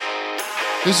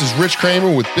This is Rich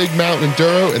Kramer with Big Mountain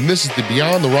Enduro, and this is the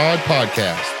Beyond the Ride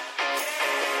podcast.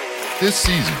 This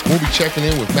season, we'll be checking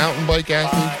in with mountain bike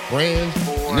athletes, brands,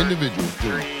 and individuals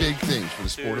doing big things for the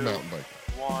sport of mountain biking.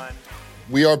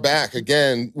 We are back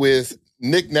again with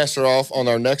Nik Nestoroff on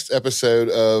our next episode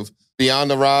of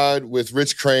Beyond the Ride with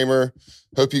Rich Kramer.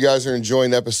 Hope you guys are enjoying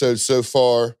the episode so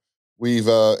far. We've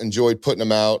enjoyed putting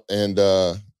them out and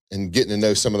getting to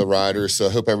know some of the riders, so I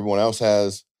hope everyone else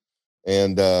has.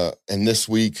 And this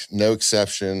week, no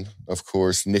exception, of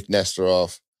course, Nik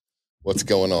Nestoroff. What's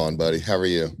going on, buddy? How are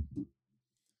you?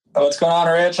 What's going on,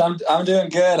 Rich? I'm doing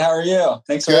good. How are you?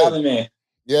 Thanks for having me.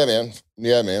 Yeah,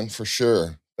 man, for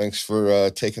sure. Thanks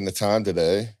for taking the time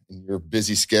today in your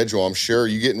busy schedule. I'm sure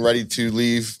you getting ready to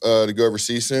leave to go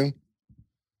overseas soon?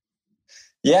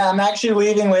 Yeah, I'm actually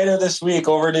leaving later this week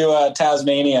over to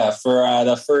Tasmania for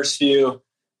the first few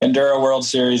Enduro World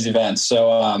Series events.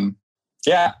 So,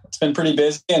 yeah, it's been pretty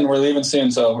busy and we're leaving soon.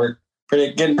 So we're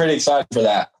getting pretty excited for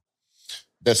that.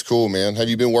 That's cool, man. Have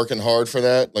you been working hard for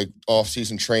that? Like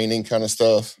off-season training kind of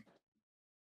stuff?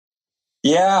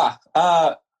 Yeah,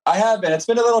 I have been. It's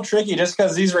been a little tricky just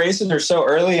because these races are so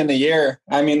early in the year.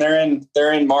 I mean,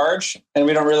 they're in March and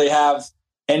we don't really have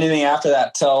anything after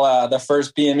that till the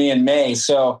first BME in May.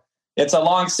 So it's a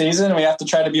long season. We have to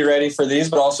try to be ready for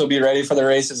these, but also be ready for the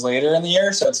races later in the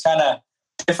year. So it's kind of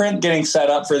different getting set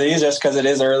up for these just because it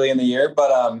is early in the year.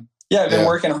 But I've been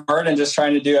working hard and just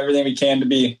trying to do everything we can to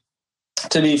be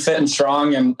fit and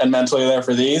strong and mentally there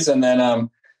for these. And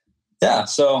then,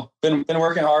 so been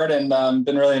working hard and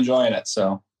been really enjoying it.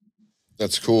 So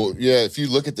that's cool. Yeah. If you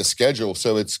look at the schedule,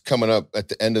 so it's coming up at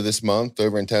the end of this month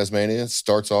over in Tasmania. It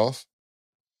starts off.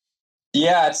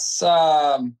 Yeah, it's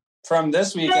from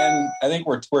this weekend. I think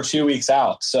we're 2 weeks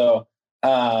out. So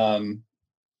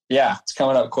it's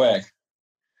coming up quick.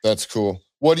 That's cool.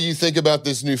 What do you think about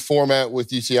this new format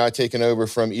with UCI taking over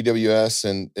from EWS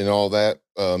and all that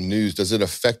news? Does it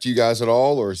affect you guys at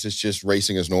all, or is this just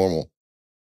racing as normal?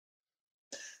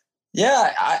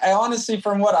 Yeah, I honestly,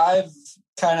 from what I've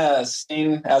kind of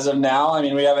seen as of now, I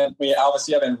mean, we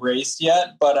obviously haven't raced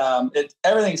yet, but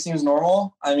everything seems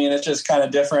normal. I mean, it's just kind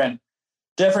of different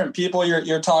people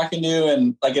you're talking to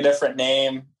and like a different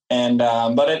name, and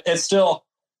but it still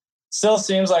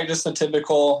seems like just a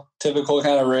typical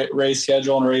kind of race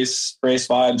schedule and race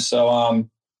vibes. So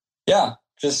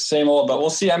just same old. But we'll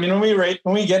see. I mean,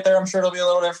 when we get there, I'm sure it'll be a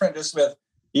little different. Just with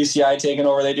UCI taking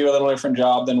over, they do a little different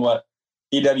job than what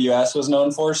EWS was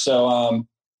known for. So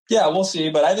we'll see.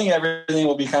 But I think everything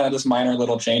will be kind of just minor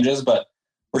little changes. But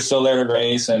we're still there to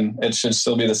race, and it should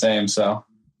still be the same. So,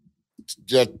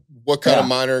 what kind of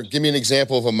minor? Give me an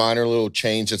example of a minor little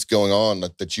change that's going on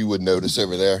that you would notice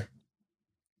over there.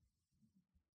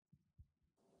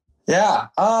 Yeah.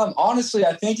 Honestly,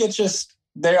 I think it's just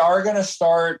they are going to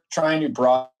start trying to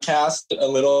broadcast a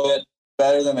little bit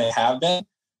better than they have been.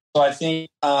 So I think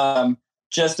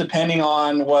just depending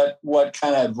on what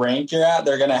kind of rank you're at,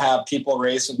 they're going to have people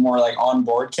race with more like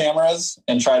onboard cameras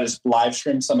and try to live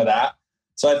stream some of that.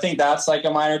 So I think that's like a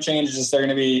minor change. Just they're going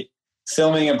to be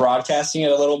filming and broadcasting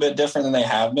it a little bit different than they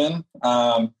have been.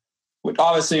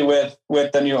 Obviously with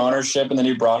the new ownership and the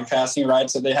new broadcasting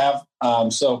rights that they have.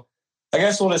 So I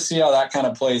guess we'll just see how that kind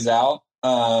of plays out.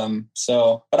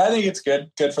 But I think it's good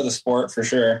for the sport for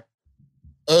sure.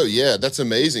 Oh yeah, that's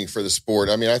amazing for the sport.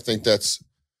 I mean, I think I think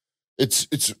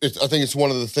it's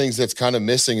one of the things that's kind of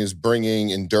missing is bringing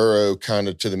enduro kind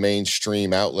of to the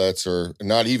mainstream outlets, or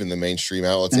not even the mainstream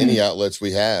outlets, any outlets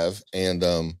we have. And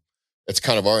that's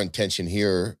kind of our intention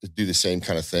here, to do the same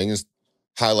kind of thing, is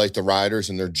highlight the riders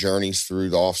and their journeys through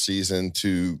the off season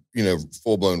to,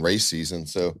 full blown race season.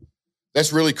 So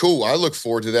that's really cool. I look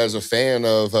forward to that as a fan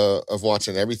of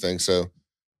watching everything. So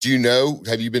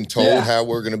have you been told how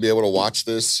we're going to be able to watch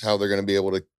this, how they're going to be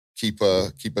able to keep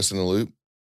us in the loop?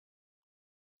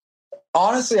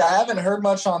 Honestly, I haven't heard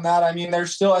much on that. I mean, I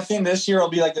think this year will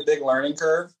be like a big learning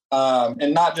curve,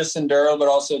 and not just enduro, but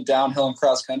also downhill and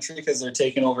cross country, because they're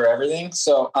taking over everything.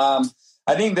 So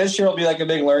I think this year will be like a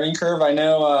big learning curve. I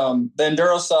know the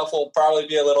enduro stuff will probably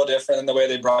be a little different than the way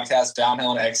they broadcast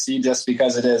downhill and XC, just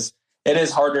because it is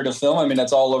harder to film. I mean,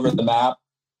 it's all over the map.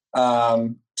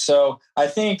 So I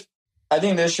think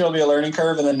this year will be a learning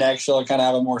curve, and the next year will kind of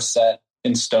have a more set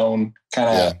in stone kind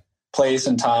of place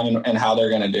and time and how they're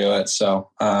going to do it. So,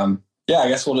 I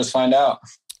guess we'll just find out.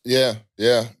 Yeah.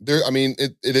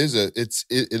 It is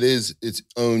its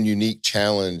own unique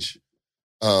challenge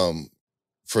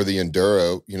for the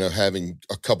enduro, having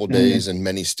a couple days and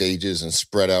many stages and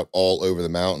spread out all over the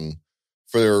mountain.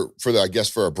 For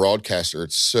a broadcaster,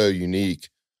 it's so unique.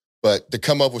 But to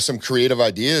come up with some creative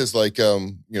ideas like,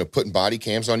 putting body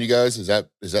cams on you guys, is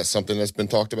that something that's been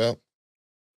talked about?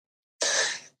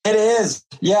 It is.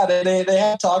 Yeah, they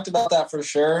have talked about that for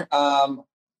sure.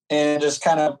 And just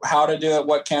kind of how to do it,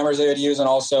 what cameras they would use, and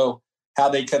also how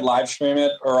they could live stream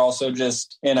it, or also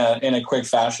just in a quick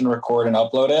fashion record and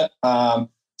upload it.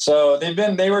 So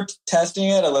they were testing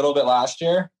it a little bit last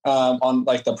year on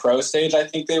like the pro stage. I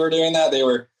think they were doing that. They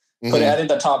were putting, I think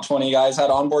the top 20 guys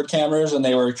had onboard cameras, and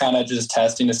they were kind of just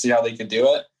testing to see how they could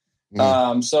do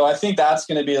it. So I think that's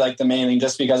going to be like the main thing,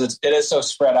 just because it is so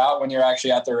spread out when you're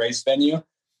actually at the race venue.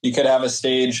 You could have a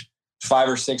stage 5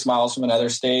 or 6 miles from another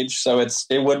stage. So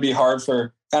it would be hard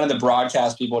for kind of the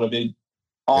broadcast people to be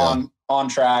on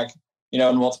track,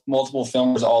 and multiple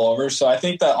filmers all over. So I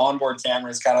think the onboard camera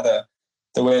is kind of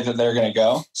the way that they're going to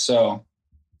go. So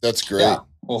that's great. Yeah,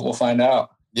 we'll find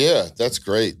out. Yeah, that's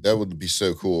great. That would be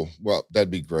so cool. Well, that'd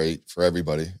be great for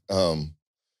everybody. And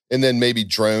then maybe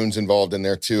drones involved in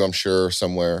there too, I'm sure,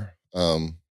 somewhere. I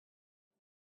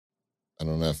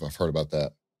don't know if I've heard about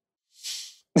that.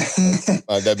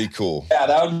 That'd be cool. Yeah,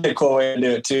 that would be a cool way to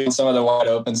do it too. Some of the wide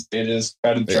open stages,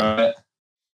 try to drone it.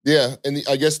 Yeah, and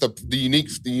I guess the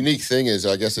unique thing is,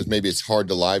 I guess, maybe it's hard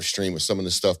to live stream with some of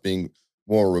the stuff being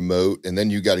more remote, and then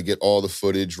you got to get all the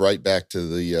footage right back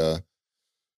to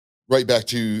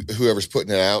whoever's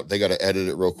putting it out. They got to edit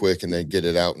it real quick and then get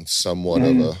it out in somewhat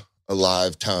of a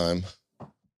live time.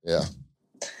 Yeah.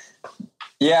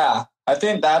 Yeah, I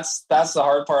think that's the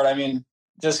hard part. I mean,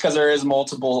 just because there is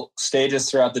multiple stages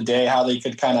throughout the day, how they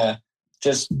could kind of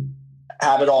just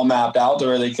have it all mapped out to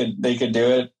where they could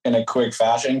do it in a quick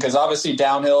fashion. Because obviously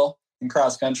downhill and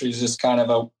cross country is just kind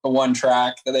of a one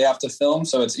track that they have to film,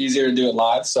 so it's easier to do it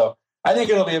live. So I think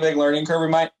it'll be a big learning curve. We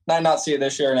might not see it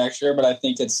this year or next year, but I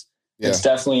think it's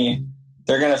definitely,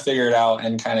 they're going to figure it out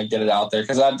and kind of get it out there,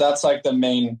 because that's like the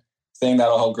main thing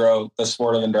that'll help grow the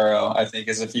sport of enduro, I think,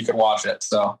 is if you could watch it.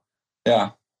 So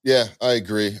yeah. Yeah, I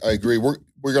agree.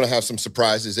 We're going to have some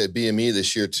surprises at BME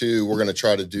this year too. We're going to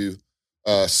try to do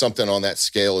something on that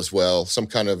scale as well. Some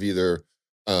kind of either,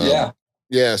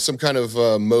 some kind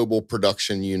of mobile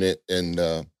production unit,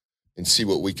 and see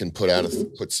what we can put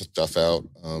some stuff out.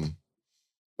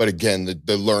 But again,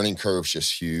 the learning curve's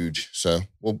just huge. So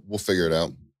we'll figure it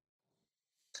out.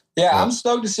 Yeah, I'm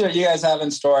stoked to see what you guys have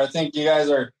in store. I think you guys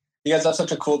have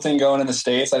such a cool thing going in the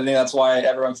States. I think that's why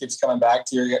everyone keeps coming back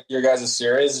to your guys'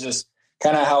 series, just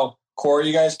kind of how core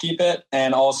you guys keep it.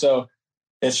 And also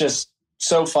it's just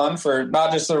so fun for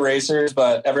not just the racers,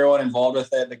 but everyone involved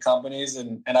with it, the companies.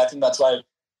 And I think that's why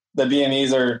the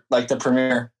BMEs are like the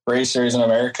premier race series in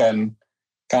America, and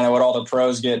kind of what all the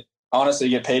pros get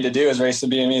paid to do is race the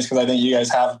BMEs, because I think you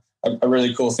guys have a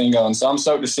really cool thing going. So I'm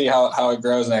stoked to see how it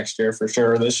grows next year, for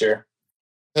sure, or this year.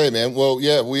 Hey man, well,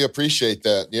 yeah, we appreciate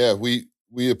that. Yeah, we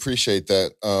appreciate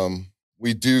that.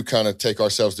 We do kind of take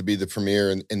ourselves to be the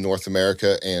premier in North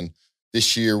America, and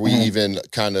this year we even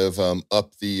kind of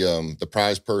up the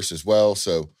prize purse as well.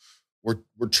 So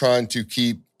we're trying to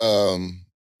keep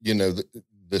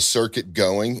the circuit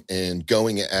going and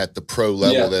going at the pro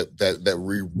level that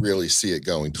we really see it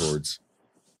going towards.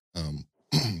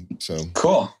 So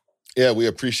cool. Yeah, we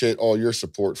appreciate all your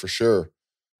support for sure.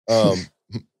 So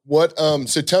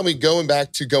tell me, going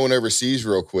overseas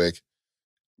real quick,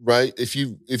 right? If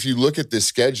you look at this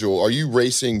schedule, are you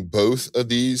racing both of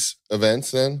these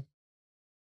events then?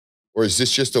 Or is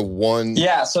this just a one?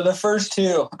 Yeah, so the first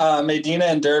two, Medina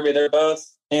and Derby, they're both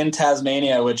in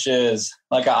Tasmania, which is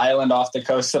like an island off the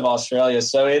coast of Australia.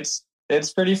 So it's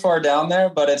pretty far down there,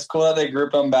 but it's cool that they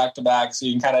group them back to back, so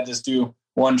you can kind of just do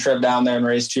one trip down there and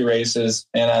race 2 races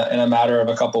in a matter of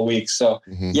a couple weeks. So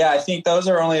I think those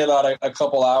are only about a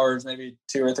couple hours, maybe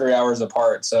 2 or 3 hours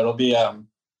apart. So it'll be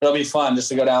fun just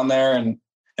to go down there and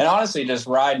honestly just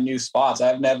ride new spots.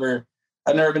 I've never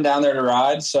been down there to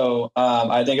ride. So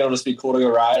I think it'll just be cool to go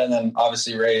ride and then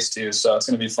obviously race too. So it's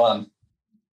going to be fun.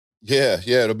 Yeah.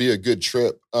 It'll be a good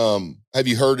trip. Have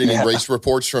you heard any race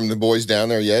reports from the boys down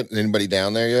there yet? Anybody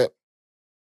down there yet?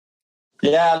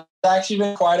 Yeah, there's actually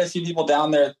been quite a few people down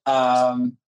there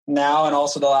now, and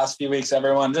also the last few weeks,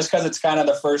 everyone, just because it's kind of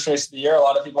the first race of the year, a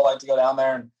lot of people like to go down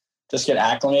there and just get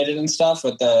acclimated and stuff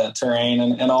with the terrain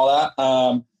and all that.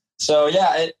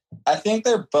 I think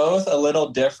they're both a little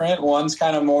different. One's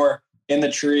kind of more in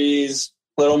the trees,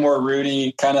 a little more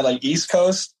rooty, kind of like East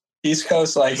Coast,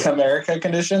 like America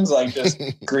conditions, like just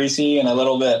greasy and a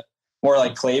little bit more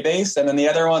like clay based. And then the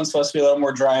other one's supposed to be a little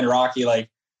more dry and rocky, like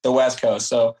the West Coast.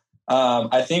 So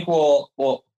I think we'll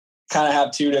kind of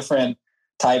have 2 different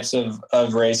types of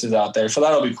races out there. So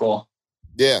that'll be cool.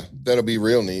 Yeah, that'll be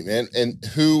real neat, man. And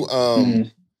who,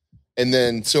 and And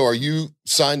then, so are you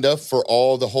signed up for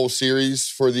the whole series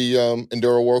for the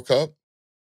Enduro World Cup?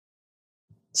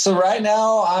 So right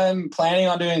now I'm planning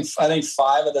on doing, I think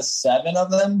 5 of the 7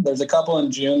 of them. There's a couple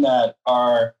in June that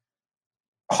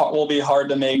will be hard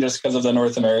to make just because of the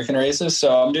North American races.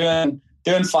 So I'm doing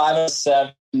 5 of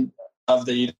 7 of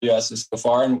the EWSs so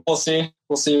far, and we'll see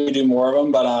if we do more of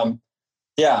them. But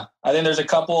yeah, I think there's a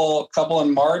couple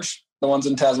in March, the ones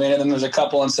in Tasmania, and then there's a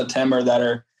couple in September that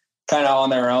are kind of on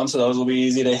their own, so those will be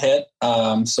easy to hit.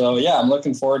 So yeah, I'm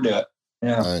looking forward to it.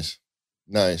 Yeah,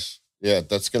 nice. Yeah,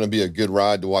 that's going to be a good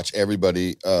ride to watch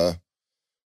everybody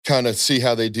kind of see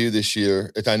how they do this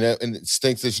year. I know, and it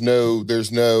stinks there's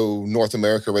no North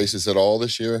America races at all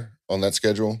this year on that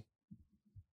schedule.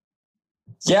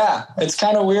 Yeah, it's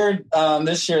kind of weird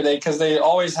this year because they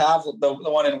always have the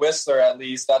one in Whistler. At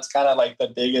least that's kind of like the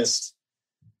biggest,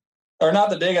 or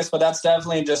not the biggest, but that's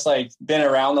definitely just like been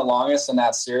around the longest in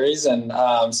that series. And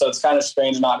so it's kind of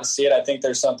strange not to see it. I think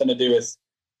there's something to do with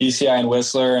ECI and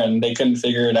Whistler, and they couldn't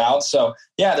figure it out. So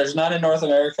yeah, there's none in North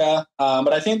America,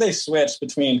 but I think they switched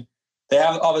between. They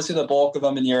have obviously the bulk of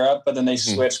them in Europe, but then they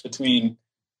switched between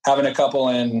having a couple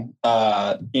in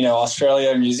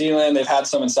Australia and New Zealand. They've had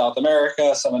some in South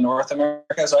America, some in North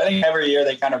America. So I think every year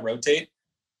they kind of rotate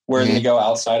where they go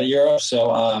outside of Europe.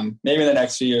 So maybe in the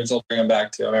next few years they'll bring them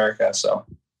back to America. So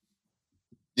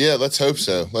yeah, let's hope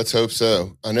so.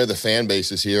 I know the fan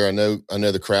base is here. I know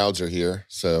the crowds are here.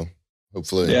 So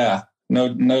hopefully, yeah,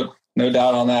 no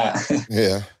doubt on that.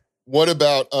 Yeah. What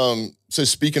about so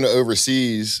speaking of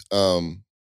overseas,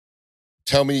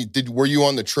 tell me, were you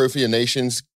on the Trophy of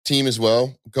Nations team as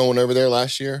well, going over there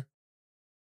last year?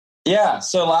 Yeah,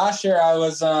 so last year I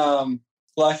was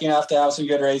lucky enough to have some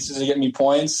good races to get me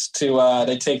points.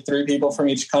 They take 3 people from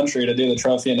each country to do the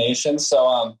Trophy of Nations.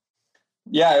 So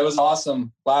yeah, it was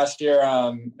awesome. Last year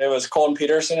it was Colton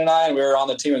Peterson and I, and we were on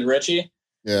the team with Richie.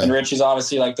 Yeah. And Richie's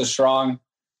obviously like the strong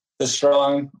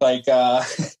like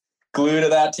glue to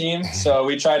that team. So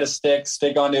we tried to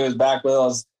stick onto his back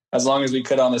wheel as long as we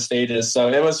could on the stages. So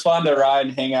it was fun to ride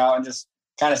and hang out and just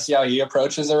kind of see how he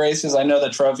approaches the races. I know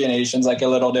the Trophy of Nations like a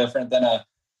little different than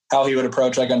how he would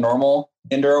approach like a normal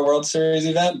Enduro World Series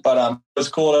event. But it was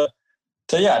cool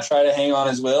to try to hang on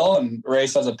his wheel and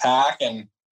race as a pack and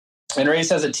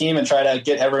race as a team and try to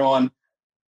get everyone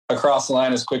across the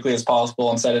line as quickly as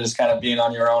possible instead of just kind of being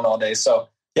on your own all day. So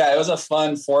yeah, it was a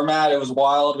fun format. It was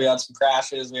wild. We had some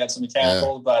crashes, we had some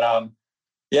mechanicals, but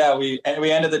we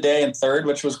ended the day in 3rd,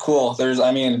 which was cool.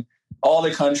 All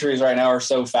the countries right now are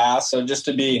so fast. So just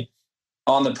to be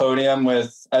on the podium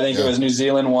with, I think it was New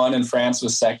Zealand 1 and France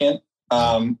was 2nd.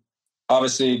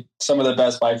 Obviously some of the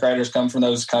best bike riders come from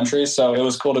those countries. So it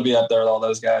was cool to be up there with all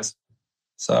those guys.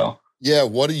 So yeah,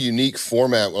 what a unique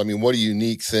format. I mean, what a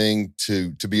unique thing to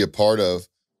be a part of.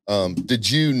 Did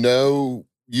you know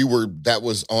that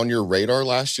was on your radar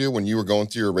last year when you were going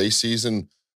through your race season?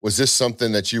 Was this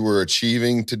something that you were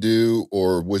achieving to do,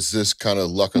 or was this kind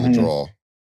of luck of the draw?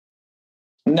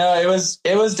 No, it was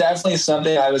definitely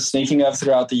something I was thinking of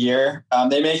throughout the year.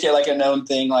 They make it like a known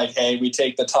thing, like, hey, we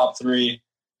take the top 3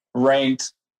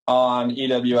 ranked on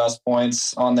EWS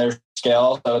points on their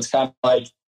scale. So it's kind of like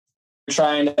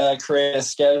trying to create a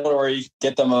schedule where you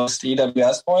get the most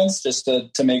EWS points just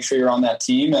to make sure you're on that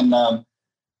team. And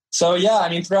so yeah, I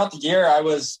mean, throughout the year, I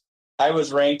was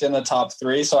ranked in the top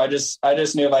 3. So I just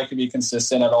knew if I could be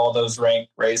consistent at all those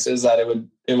ranked races, that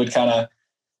it would kind of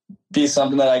be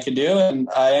something that I could do. And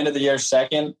I ended the year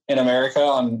 2nd in America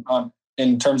on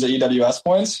in terms of EWS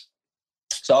points.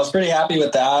 So I was pretty happy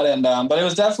with that. And but it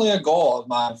was definitely a goal of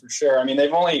mine for sure. I mean,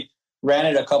 they've only ran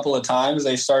it a couple of times.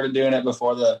 They started doing it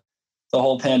before the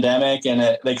whole pandemic, and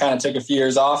they kind of took a few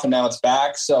years off, and now it's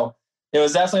back. So it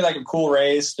was definitely like a cool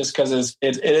race just because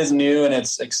it is new and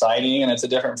it's exciting and it's a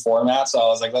different format. So I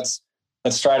was like, let's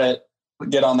try to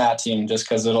get on that team just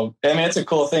because it's a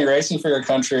cool thing. Racing for your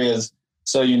country is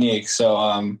so unique. So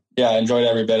I enjoyed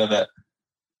every bit of it.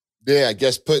 Yeah, I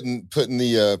guess putting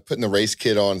the race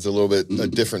kit on is a little bit a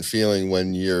different feeling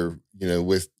when you're,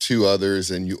 with 2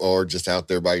 others and you are just out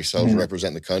there by yourself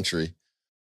representing the country.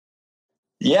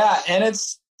 Yeah, and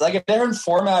it's like a different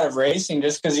format of racing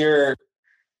just because you're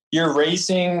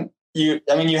racing. You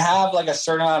have like a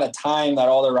certain amount of time that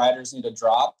all the riders need to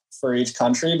drop for each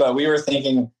country. But we were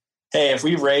thinking, hey, if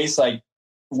we race like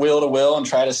wheel to wheel and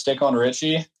try to stick on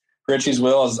Richie's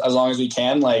wheel as long as we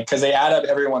can, like, because they add up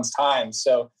everyone's time.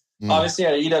 So obviously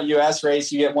at an EWS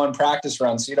race, you get 1 practice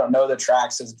run, so you don't know the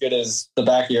tracks as good as the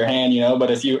back of your hand, But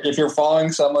if you're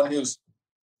following someone who's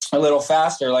a little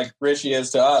faster, like Richie is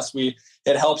to us,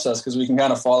 it helps us because we can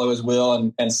kind of follow his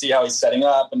wheel and see how he's setting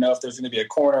up and know if there's going to be a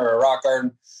corner or a rock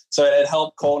garden. So it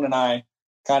helped Colton and I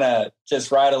kind of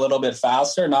just ride a little bit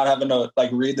faster, not having to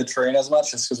like read the terrain as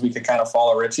much, just because we could kind of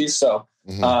follow Richie. So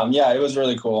yeah, it was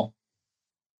really cool.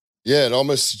 Yeah, it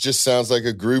almost just sounds like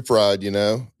a group ride,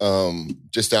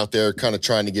 just out there kind of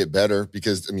trying to get better,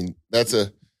 because I mean that's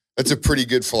a pretty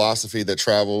good philosophy that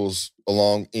travels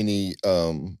along any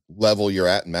level you're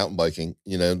at in mountain biking.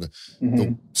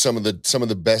 Some of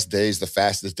the best days, the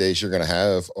fastest days you're going to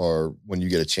have are when you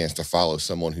get a chance to follow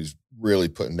someone who's really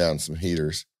putting down some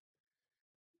heaters.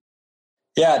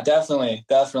 Yeah, definitely.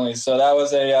 So that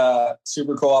was a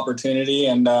super cool opportunity,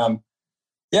 and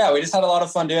yeah, we just had a lot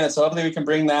of fun doing it. So hopefully we can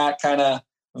bring that kind of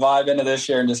vibe into this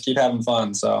year and just keep having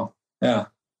fun. So yeah,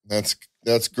 that's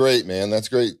great, man. That's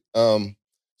great.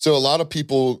 So a lot of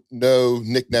people know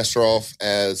Nik Nestoroff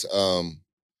as,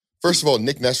 first of all,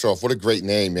 Nik Nestoroff, what a great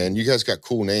name, man. You guys got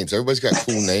cool names. Everybody's got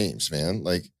cool names, man.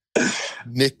 Like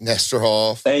Nik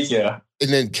Nestoroff. Thank you. And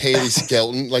then Kaylee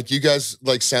Skelton. Like, you guys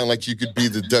like sound like you could be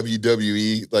the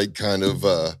WWE like kind of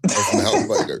mountain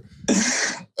biker.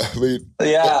 I mean,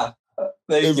 yeah.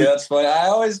 Thank you. That's funny. I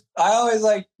always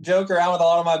like joke around with a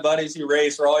lot of my buddies who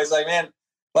race. We're always like, man,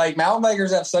 like mountain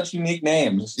bikers have such unique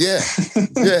names. Yeah.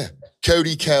 Yeah.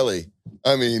 Cody Kelly.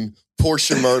 I mean,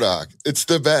 Portia Murdoch. It's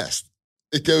the best.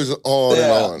 It goes on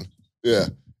and on. Yeah.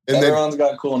 And everyone's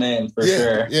got cool names for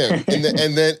sure. Yeah.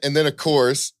 And then of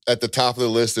course, at the top of the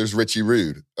list, there's Richie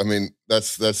Rude. I mean,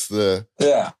 that's the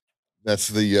sounds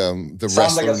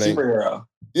wrestler like a name. Superhero.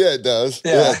 Yeah, it does.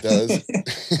 Yeah, it does.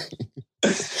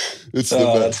 It's the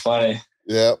best. That's funny.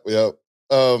 Yep.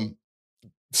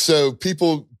 So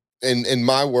people in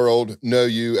my world know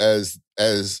you as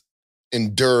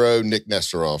Enduro Nik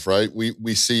Nestoroff, right?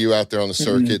 We see you out there on the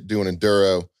circuit doing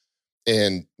Enduro,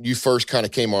 and you first kind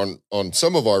of came on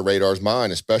some of our radars,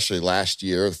 mine especially last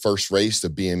year. The first race, the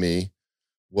BME,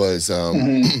 was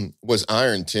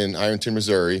Ironton,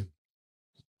 Missouri.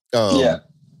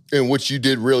 And which you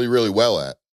did really, really well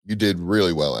at.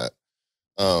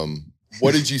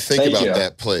 What did you think about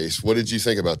that place? What did you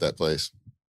think about that place?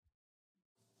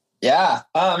 Yeah.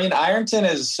 I mean, Ironton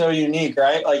is so unique,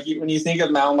 right? Like when you think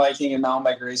of mountain biking and mountain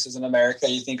bike races in America,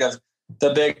 you think of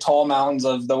the big tall mountains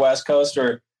of the West Coast,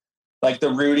 or like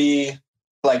the rooty,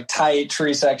 like tight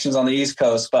tree sections on the East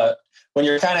Coast. But when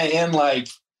you're kind of in like,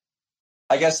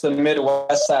 I guess the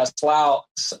Midwest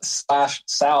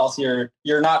South,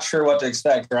 you're not sure what to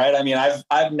expect, right? I mean,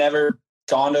 I've never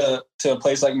gone to a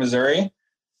place like Missouri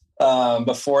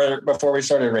before we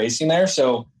started racing there.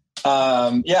 So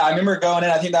I remember going in.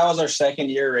 I think that was our second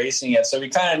year racing it, so we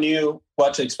kind of knew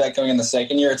what to expect going in the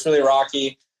second year. It's really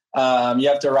rocky. You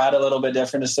have to ride a little bit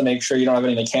different just to make sure you don't have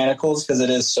any mechanicals, because it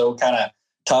is so kind of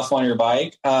tough on your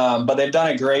bike. But they've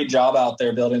done a great job out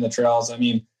there building the trails. I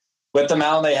mean, with the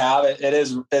mountain they have,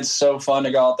 it's so fun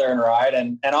to go out there and ride.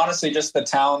 And honestly, just the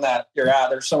town that you're at,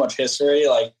 there's so much history.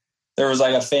 Like there was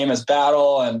like a famous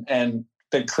battle and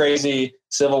the crazy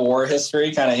Civil War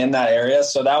history kind of in that area.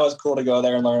 So that was cool to go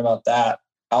there and learn about that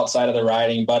outside of the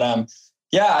riding. But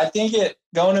I think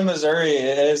going to Missouri,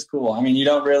 it is cool. I mean, you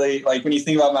don't really, like when you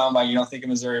think about mountain biking, you don't think of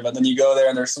Missouri, but then you go there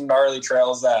and there's some gnarly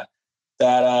trails that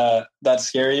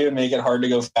scare you and make it hard to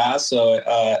go fast. So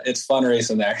it's fun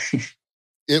racing there.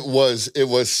 It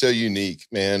was so unique,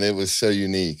 man. It was so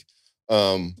unique.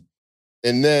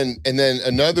 And then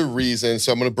another reason,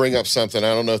 so I'm going to bring up something.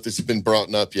 I don't know if this has been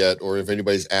brought up yet or if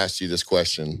anybody's asked you this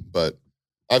question, but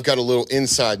I've got a little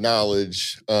inside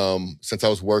knowledge since I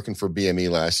was working for BME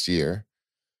last year.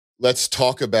 Let's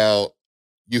talk about,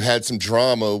 you had some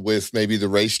drama with maybe the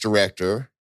race director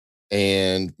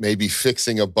and maybe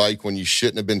fixing a bike when you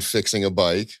shouldn't have been fixing a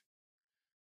bike.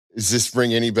 Does this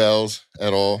ring any bells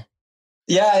at all?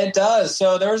 Yeah, it does.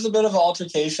 So there was a bit of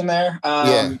altercation there.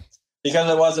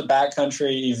 Because it was a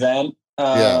backcountry event.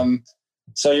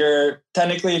 So you're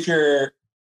technically, if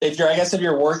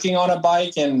you're working on a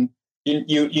bike and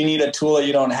you need a tool that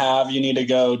you don't have, you need to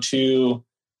go to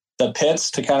the pits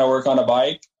to kind of work on a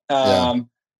bike. And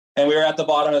we were at the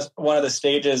bottom of one of the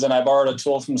stages, and I borrowed a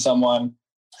tool from someone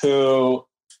who,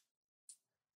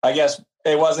 I guess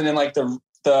it wasn't in like the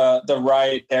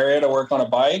right area to work on a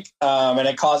bike. And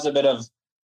it caused a bit of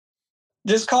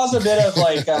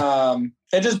like,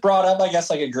 it just brought up, I guess,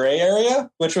 like a gray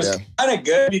area, which was kind of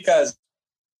good, because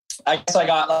I guess I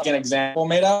got like an example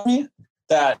made out of me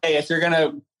that, hey, if you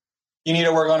need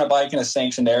to work on a bike in a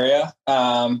sanctioned area.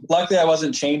 Luckily I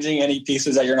wasn't changing any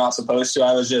pieces that you're not supposed to.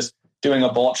 I was just doing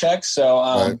a bolt check.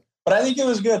 So, but I think it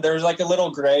was good. There was like a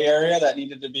little gray area that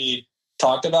needed to be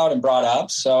talked about and brought up.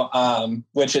 So,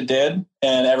 which it did,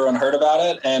 and everyone heard about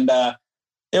it. And,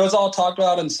 it was all talked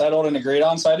about and settled and agreed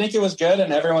on. So I think it was good.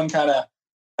 And everyone I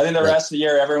think the rest of the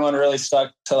year, everyone really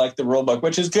stuck to like the rule book,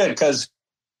 which is good, because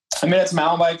I mean, it's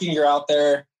mountain biking. You're out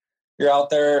there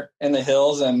in the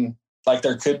hills, and like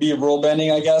there could be rule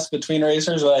bending, I guess, between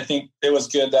racers, but I think it was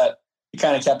good that he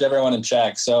kind of kept everyone in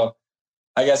check. So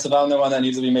I guess if I'm the one that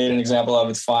needs to be made an example of,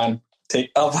 it's fine.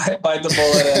 I'll bite the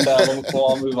bullet, and we'll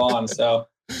all move on. So,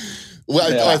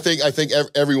 well, yeah. I think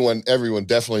everyone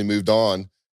definitely moved on,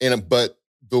 but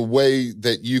the way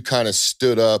that you kind of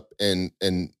stood up and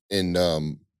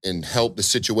helped the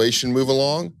situation move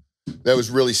along, that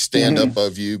was really stand up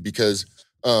of you, because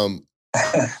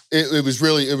it was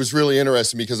really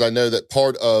interesting, because I know that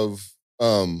part of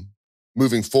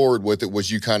moving forward with it was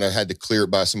you kind of had to clear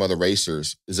it by some other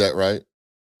racers. Is that right?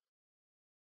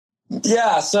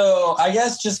 Yeah. So I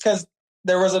guess just because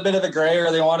there was a bit of a gray area,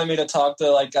 they wanted me to talk to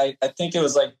I think it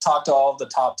was talk to all of the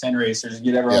top 10 racers and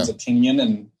get everyone's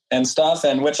opinion and stuff.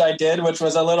 And which I did, which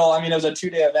was it was a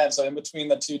 2-day event. So in between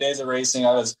the 2 days of racing,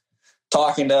 I was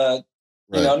talking to,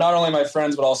 not only my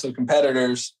friends, but also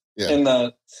competitors in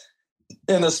the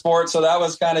sport. So that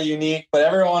was kind of unique, but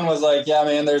everyone was like, yeah,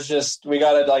 man, we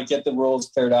got to get the rules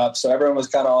cleared up. So everyone was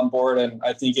kind of on board, and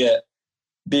I think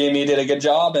BME did a good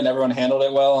job, and everyone handled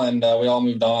it well, and we all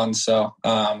moved on. So,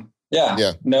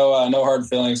 no hard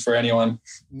feelings for anyone.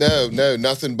 No,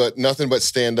 nothing but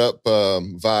stand up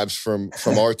vibes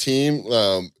from our team.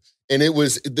 And it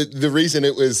was the reason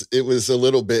it was a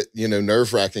little bit,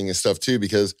 nerve wracking and stuff too,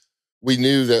 because we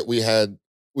knew that we had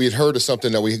heard of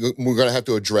something that we were going to have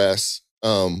to address.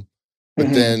 But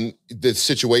then the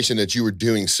situation that you were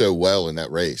doing so well in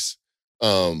that race,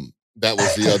 that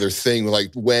was the other thing,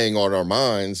 weighing on our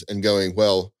minds and going,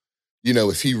 well,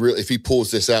 if he pulls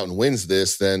this out and wins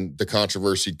this, then the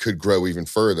controversy could grow even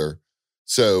further.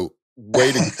 So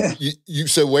way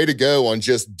to go on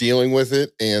just dealing with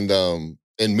it and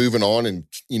moving on, and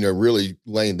really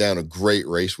laying down a great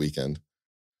race weekend.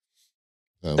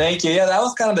 Thank you. Yeah, that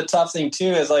was kind of the tough thing too.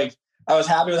 Is I was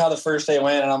happy with how the first day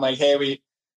went, and I'm like, hey,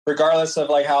 regardless of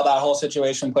how that whole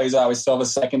situation plays out, we still have a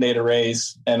second day to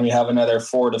race, and we have another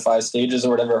 4 to 5 stages or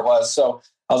whatever it was. So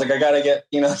I was like, I got to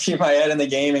keep my head in the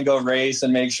game and go race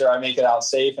and make sure I make it out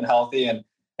safe and healthy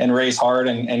and race hard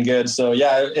and good. So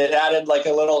yeah, it added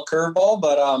a little curveball,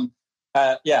 but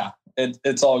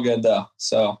it's all good though.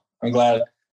 So I'm glad.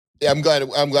 Yeah, I'm glad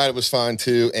it was fine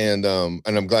too, and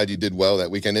I'm glad you did well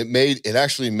that weekend. It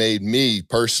actually made me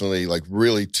personally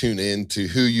really tune in to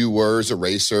who you were as a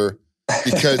racer,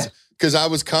 because I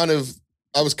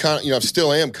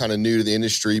still am kind of new to the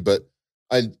industry, but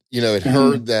I'd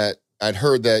heard that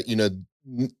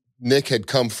Nick had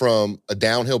come from a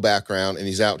downhill background, and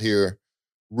he's out here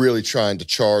really trying to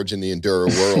charge in the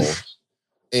enduro world,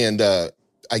 and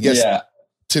I guess. Yeah.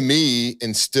 To me,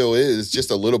 and still is, just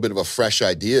a little bit of a fresh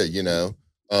idea,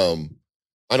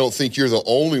 I don't think you're the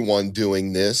only one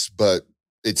doing this, but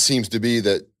it seems to be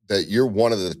that you're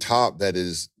one of the top that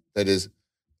is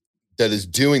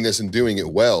doing this and doing it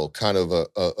well, kind of a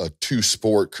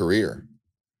 2-sport career.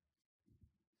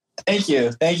 Thank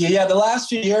you. Yeah, the last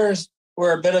few years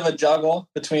were a bit of a juggle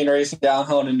between racing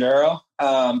downhill and enduro.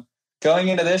 Going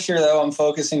into this year, though, I'm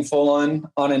focusing full on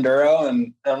enduro,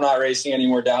 and I'm not racing any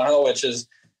more downhill, which is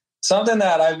something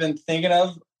that I've been thinking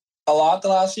of a lot the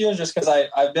last few years, just because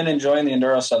I've been enjoying the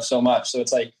enduro stuff so much. So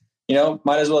it's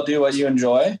might as well do what you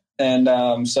enjoy.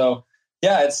 And so,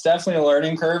 yeah, it's definitely a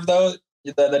learning curve, though.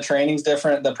 The training's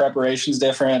different, the preparation's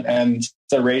different, and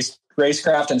the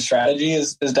racecraft and strategy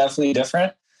is definitely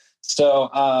different. So,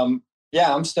 I'm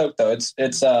stoked, though. It's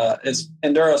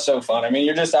enduro so fun. I mean,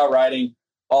 you're just out riding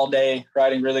all day,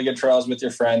 riding really good trails with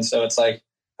your friends. So it's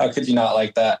how could you not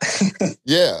like that?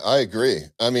 Yeah, I agree.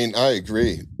 I mean, I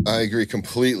agree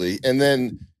completely. And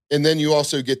then you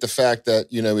also get the fact that,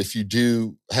 if you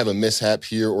do have a mishap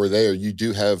here or there, you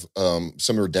do have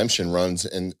some redemption runs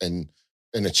and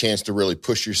a chance to really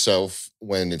push yourself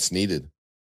when it's needed.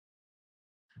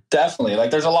 Definitely.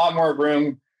 There's a lot more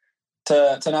room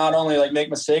to not only make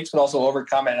mistakes, but also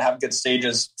overcome it and have good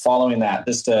stages following that,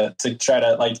 just to try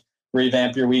to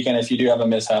revamp your weekend if you do have a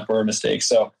mishap or a mistake.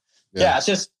 So yeah,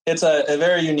 it's a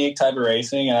very unique type of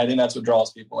racing, and I think that's what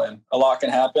draws people in. A lot can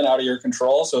happen out of your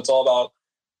control, so it's all about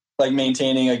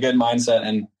maintaining a good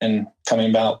mindset and coming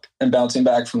about and bouncing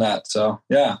back from that. So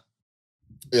yeah.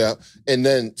 And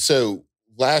then so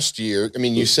last year, I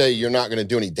mean, you say you're not going to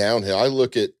do any downhill. I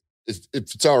look at, if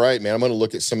it's all right, man, I'm going to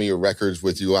look at some of your records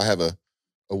with you. I have a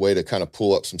way to kind of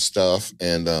pull up some stuff,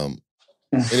 and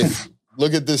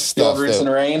look at this stuff. Roots and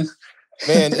rain.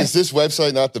 Man, is this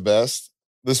website not the best?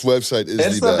 This website is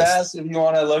it's the best if you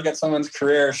want to look at someone's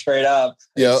career straight up.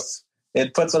 Yeah,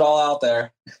 it puts it all out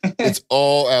there. It's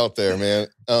all out there, man.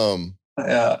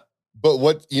 Yeah. But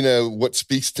what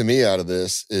speaks to me out of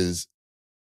this is,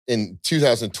 in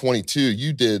 2022,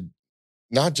 you did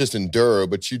not just enduro,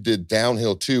 but you did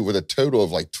downhill too, with a total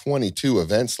of like 22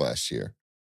 events last year.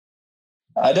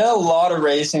 I did a lot of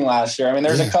racing last year. I mean,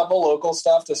 there's a couple local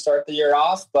stuff to start the year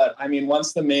off, but I mean,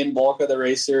 once the main bulk of the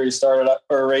race series started up,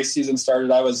 or race season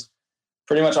started, I was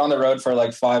pretty much on the road for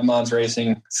like 5 months,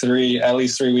 racing at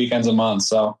least 3 weekends a month.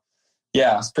 So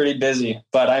yeah, it's pretty busy,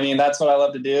 but I mean, that's what I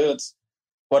love to do. It's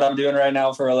what I'm doing right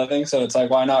now for a living. So it's like,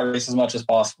 why not race as much as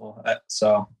possible?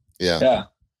 So yeah.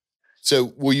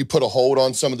 So will you put a hold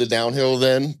on some of the downhill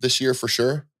then this year for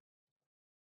sure?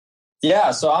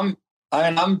 Yeah. So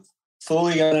I'm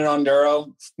fully going in on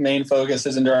enduro. Main focus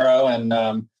is enduro.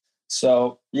 And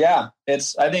so, yeah,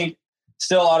 I think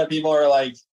still a lot of people are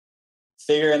like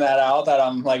figuring that out, that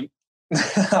I'm like,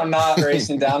 I'm not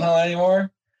racing downhill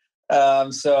anymore. I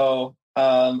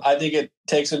think it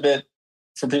takes a bit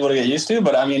for people to get used to,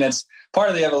 but I mean, it's part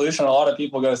of the evolution. A lot of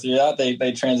people go through that.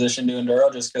 They transition to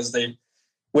enduro just because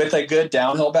with a good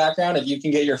downhill background, if you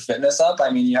can get your fitness up, I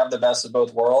mean, you have the best of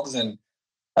both worlds. And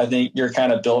I think you're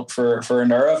kind of built for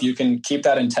enduro. If you can keep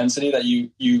that intensity that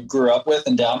you grew up with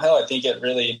in downhill, I think it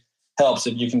really helps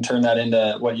if you can turn that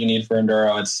into what you need for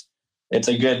enduro. It's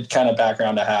a good kind of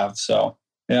background to have. So,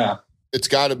 yeah. It's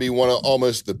got to be one of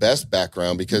almost the best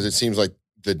background, because it seems like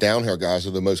the downhill guys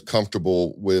are the most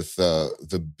comfortable with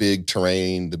the big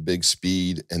terrain, the big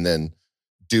speed, and then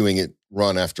doing it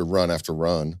run after run after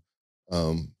run.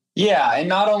 Yeah. And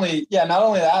not only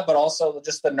that, but also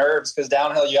just the nerves, because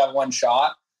downhill you have one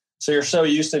shot. So you're so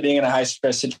used to being in a high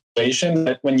stress situation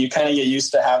that when you kind of get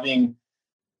used to having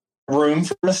room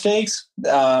for mistakes,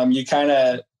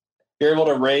 you're able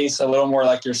to race a little more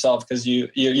like yourself, because you're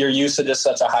used to just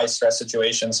such a high stress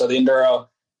situation. So the enduro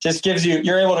just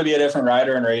you're able to be a different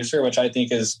rider and racer, which I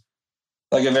think is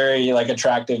like a very like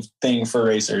attractive thing for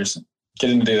racers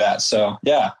getting to do that. So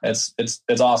yeah, it's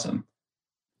awesome.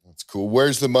 That's cool.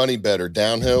 Where's the money better?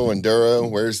 Downhill, enduro?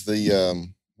 Where's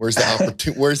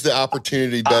the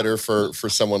opportunity better for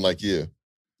someone like you?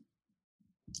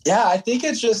 Yeah, I think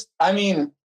it's just, I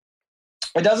mean,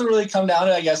 it doesn't really come down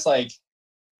to, I guess, like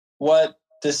what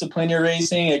discipline you're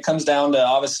racing. It comes down to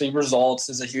obviously results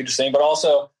is a huge thing, but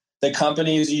also the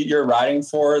companies you're riding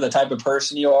for, the type of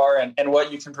person you are, and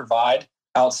what you can provide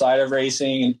outside of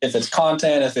racing. If it's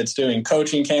content, if it's doing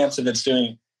coaching camps, if it's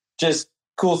doing just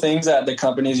cool things that the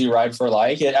companies you ride for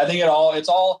like. I think it's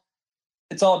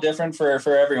all different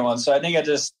for everyone. So I think it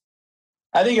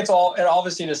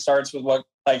obviously just starts with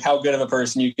how good of a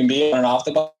person you can be on and off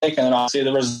the bike, and then obviously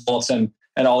the results and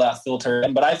all that filter.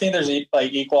 But I think there's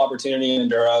like equal opportunity in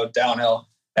enduro, downhill,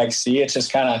 XC. It's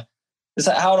just kind of, it's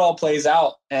how it all plays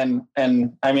out. And I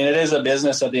mean, it is a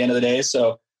business at the end of the day.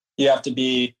 So you have to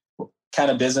be kind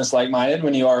of business like-minded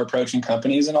when you are approaching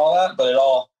companies and all that. But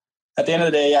at the end of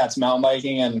the day, yeah, it's mountain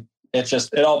biking, and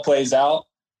it all plays out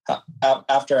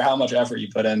after how much effort you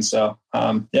put in. So,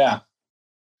 yeah.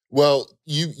 Well,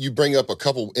 you bring up a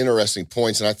couple interesting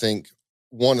points, and I think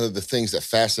one of the things that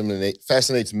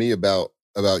fascinates me about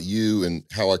you and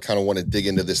how I kind of want to dig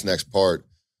into this next part.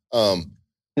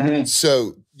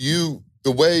 So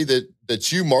the way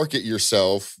that you market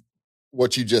yourself,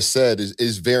 what you just said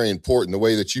is very important. The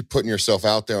way that you putting yourself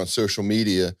out there on social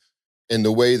media, and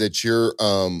the way that you're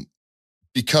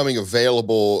becoming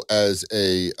available as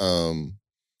an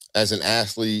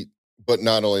athlete, but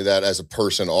not only that, as a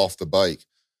person off the bike.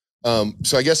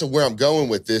 So I guess where I'm going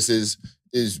with this is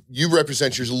you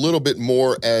represent yours a little bit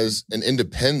more as an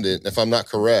independent, if I'm not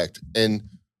correct, and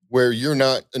where you're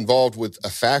not involved with a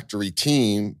factory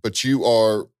team, but you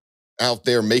are out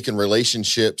there making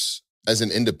relationships as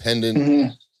an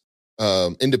independent,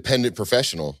 independent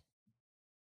professional.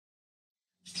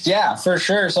 Yeah, for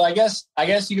sure. So I guess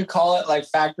you could call it like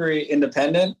factory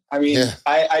independent. I mean, yeah.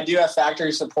 I do have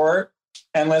factory support,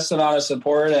 endless amount of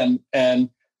support, and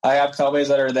I have companies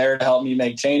that are there to help me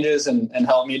make changes and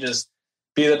help me just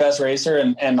be the best racer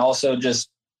and also just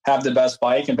have the best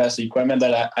bike and best equipment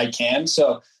that I can.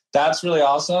 So that's really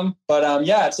awesome. But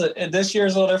yeah, this year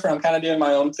is a little different. I'm kind of doing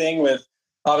my own thing with,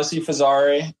 obviously,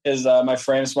 Fezzari is my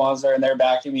frame sponsor, and they're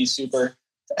backing me super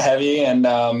heavy.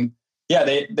 And yeah,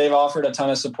 they've offered a ton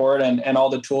of support and all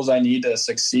the tools I need to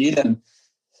succeed. And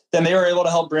then they were able to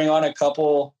help bring on a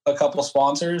couple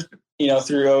sponsors,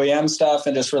 through OEM stuff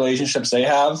and just relationships they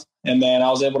have. And then I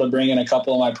was able to bring in a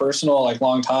couple of my personal, like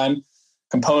long time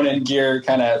component gear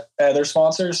kind of other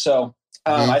sponsors. So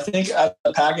I think at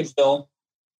the package bill,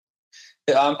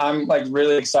 I'm like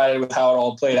really excited with how it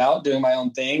all played out, doing my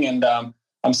own thing. And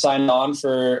I'm signed on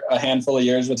for a handful of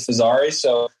years with Fezzari.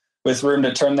 So with room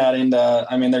to turn that into,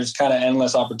 there's kind of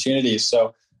endless opportunities.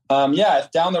 So yeah,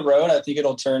 down the road, I think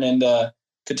it'll turn into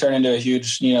could turn into a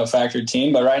huge, factory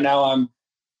team. But right now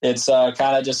it's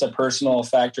kind of just a personal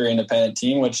factory independent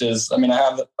team, which is, I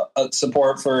have a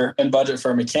support and budget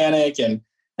for a mechanic and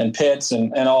pits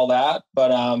and all that. But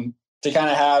to kind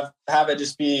of have it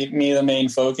just be me, the main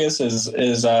focus is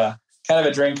kind of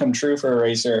a dream come true for a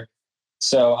racer.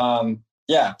 So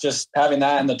just having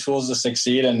that and the tools to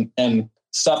succeed and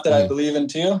stuff that I believe in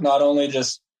too, not only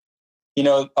just,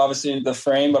 obviously the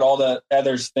frame, but all the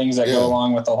other things that go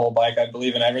along with the whole bike. I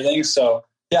believe in everything. So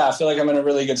yeah, I feel like I'm in a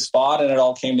really good spot, and it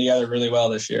all came together really well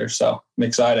this year. So I'm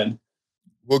excited.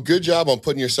 Well, good job on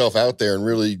putting yourself out there and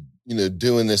really,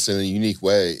 doing this in a unique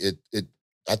way.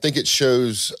 I think it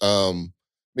shows,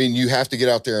 you have to get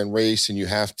out there and race, and you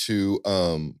have to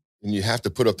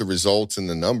put up the results and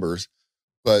the numbers,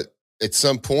 but at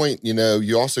some point,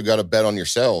 you also got to bet on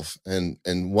yourself, and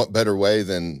what better way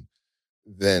than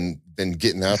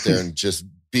getting out there and just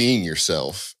being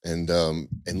yourself and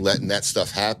letting that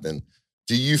stuff happen.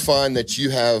 Do you find that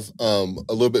you have a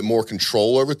little bit more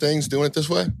control over things doing it this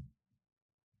way?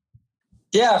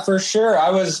 Yeah, for sure.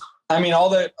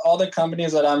 all the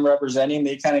companies that I'm representing,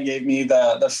 they kind of gave me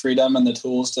the freedom and the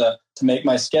tools to make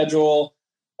my schedule,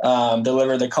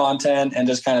 deliver the content, and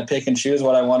just kind of pick and choose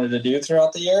what I wanted to do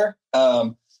throughout the year.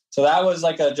 So that was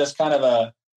like just kind of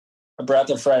a breath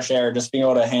of fresh air, just being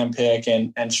able to handpick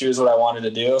and choose what I wanted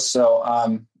to do. So,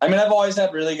 I've always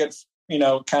had really good,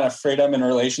 kind of freedom and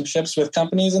relationships with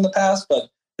companies in the past, but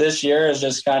this year is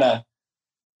just kind of,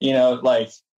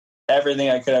 like everything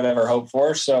I could have ever hoped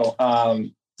for. So,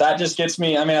 that just gets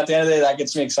me, at the end of the day, that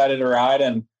gets me excited to ride.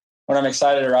 And when I'm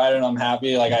excited to ride and I'm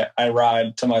happy, like I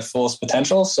ride to my fullest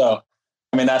potential. So,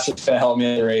 that's just going to help me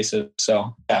in the races.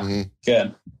 So yeah,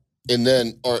 good. And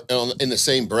then in the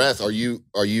same breath, are you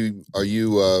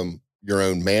your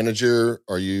own manager?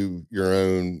 Are you your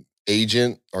own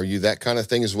agent? Are you that kind of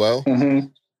thing as well?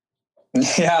 Mm-hmm.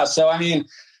 Yeah. So,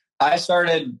 I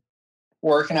started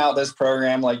working out this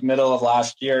program like middle of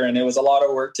last year, and it was a lot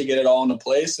of work to get it all into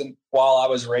place. And while I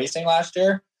was racing last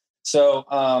year, so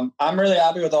I'm really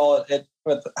happy with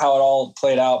with how it all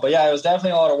played out. But yeah, it was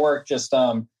definitely a lot of work, just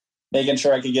making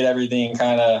sure I could get everything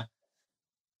kind of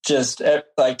just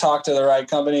like talk to the right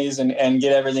companies and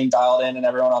get everything dialed in and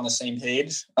everyone on the same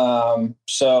page.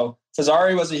 So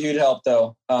Fezzari was a huge help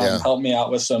though. Helped me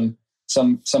out with some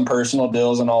personal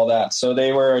deals and all that. So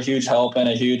they were a huge help and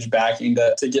a huge backing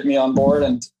to get me on board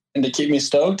and to keep me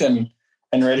stoked and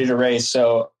ready to race.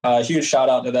 So a huge shout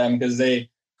out to them, because they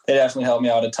definitely helped me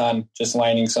out a ton, just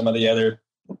lining some of the other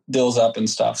deals up and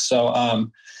stuff. So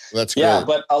that's great. Yeah,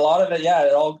 but a lot of it,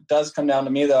 it all does come down to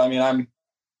me though.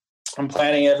 I'm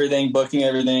planning everything, booking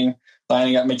everything,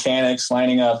 lining up mechanics,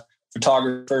 lining up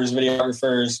photographers,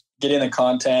 videographers, getting the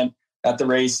content at the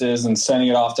races and sending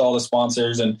it off to all the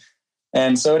sponsors.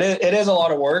 And so it is a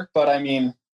lot of work, but at the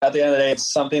end of the day,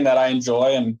 it's something that I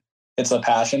enjoy and it's a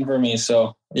passion for me.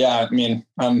 So yeah,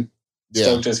 I'm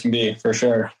stoked as can be, for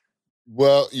sure.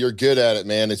 Well, you're good at it,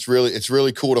 man. It's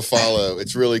really cool to follow.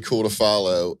 It's really cool to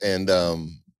follow and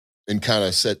kind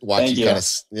of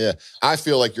I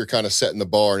feel like you're kind of setting the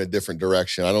bar in a different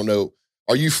direction. I don't know.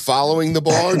 Are you following the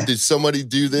bar? Did somebody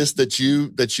do this that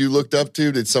you looked up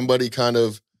to? Did somebody kind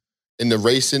of in the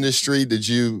race industry, did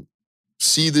you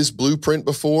see this blueprint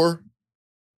before?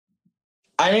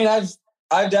 I've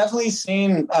definitely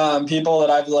seen people that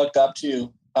I've looked up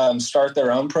to start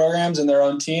their own programs and their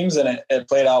own teams, and it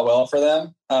played out well for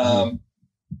them.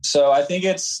 So I think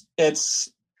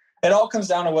it all comes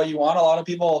down to what you want. A lot of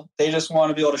people, they just want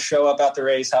to be able to show up at the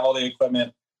race, have all the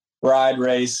equipment, ride,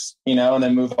 race, and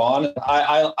then move on.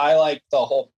 I like the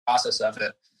whole process of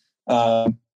it.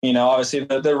 Obviously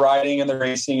the riding and the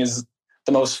racing is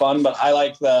the most fun, but I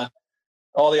like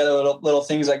all the other little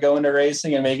things that go into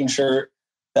racing and making sure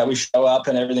that we show up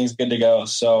and everything's good to go.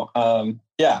 So, I'm,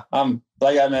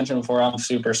 like I mentioned before, I'm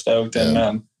super stoked and,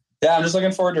 I'm just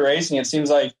looking forward to racing. It seems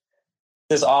like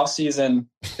this off season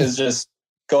is just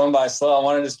going by slow. I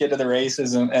want to just get to the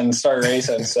races and start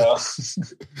racing. So,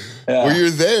 Well,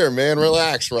 you're there, man.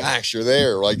 Relax. You're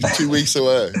there. Like 2 weeks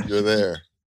away. You're there.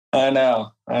 I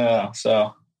know.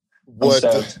 So,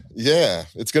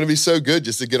 it's going to be so good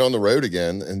just to get on the road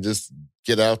again and just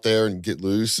get out there and get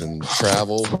loose and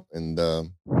travel. And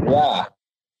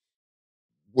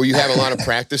will you have a lot of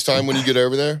practice time when you get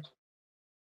over there?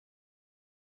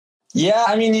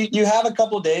 Yeah, you have a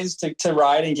couple of days to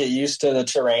ride and get used to the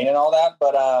terrain and all that.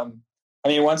 But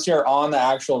once you're on the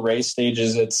actual race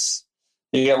stages,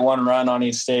 you get one run on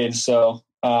each stage. So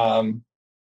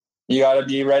you got to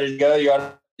be ready to go. You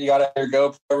got to have your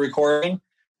GoPro recording,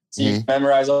 so you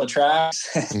memorize all the tracks,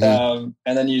 and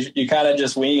then you kind of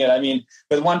just wing it.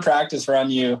 With one practice run,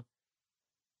 you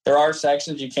there are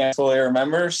sections you can't fully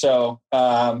remember. So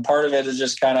part of it is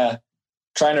just kind of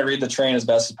trying to read the terrain as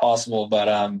best as possible. But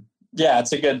yeah,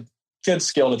 it's a good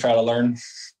skill to try to learn.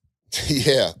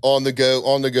 Yeah, on the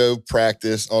go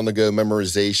practice, on the go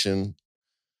memorization.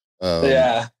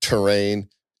 Terrain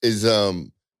is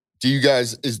do you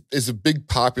guys is a big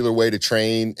popular way to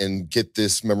train and get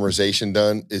this memorization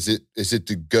done? Is it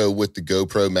to go with the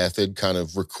GoPro method, kind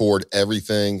of record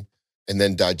everything and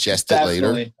then digest it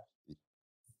later?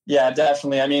 Yeah,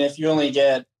 definitely. I mean, if you only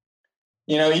get,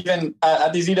 even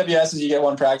at these EWSs, you get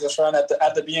one practice run. At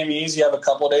the BMEs, you have a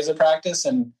couple of days of practice,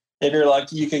 and if you're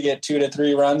lucky, you could get 2 to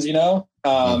 3 runs. If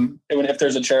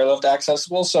there's a chairlift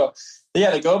accessible. So,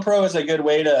 yeah, the GoPro is a good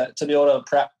way to be able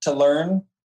to learn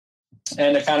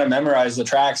and to kind of memorize the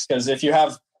tracks. Because if you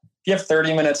have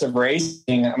 30 minutes of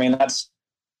racing, I mean, that's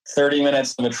 30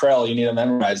 minutes of a trail you need to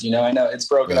memorize. I know it's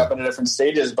broken up into different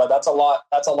stages, but that's a lot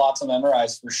to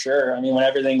memorize for sure. I mean, when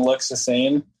everything looks the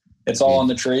same, it's all in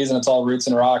the trees and it's all roots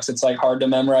and rocks. It's like hard to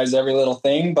memorize every little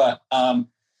thing, but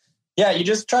yeah, you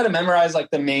just try to memorize like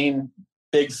the main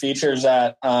big features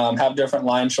that have different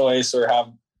line choice or have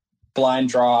blind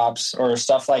drops or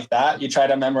stuff like that. You try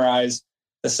to memorize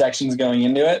the sections going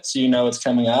into it so it's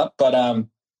coming up. But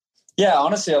yeah,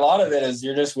 honestly, a lot of it is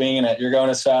you're just winging it. You're going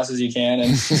as fast as you can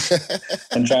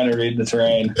and trying to read the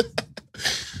terrain.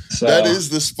 So that is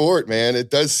the sport, man.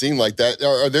 It does seem like that.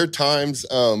 Are there times,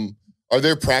 are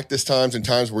there practice times and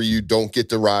times where you don't get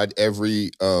to ride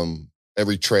every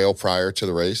trail prior to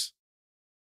the race?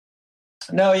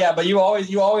 No, yeah, but you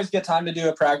always get time to do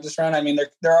a practice run. I mean,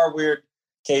 there are weird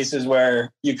cases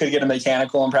where you could get a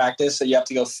mechanical in practice that you have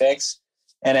to go fix,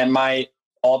 and it might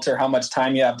alter how much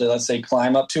time you have to, let's say,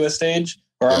 climb up to a stage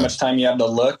or how much time you have to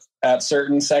look at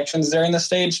certain sections during the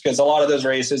stage. Because a lot of those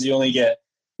races, you only get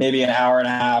maybe an hour and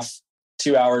a half,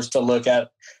 2 hours to look at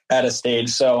a stage.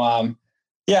 So,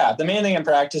 yeah, the main thing in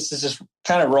practice is just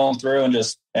kind of rolling through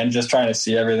and just trying to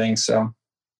see everything. So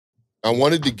I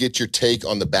wanted to get your take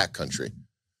on the backcountry.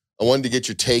 I wanted to get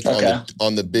your take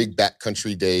on the big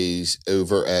backcountry days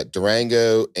over at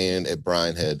Durango and at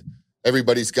Bryan Head.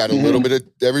 Everybody's got a little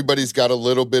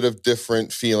bit of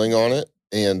different feeling on it.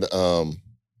 And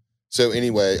so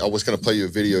anyway, I was going to play you a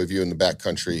video of you in the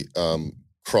backcountry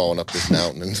crawling up this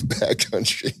mountain in the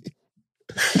backcountry.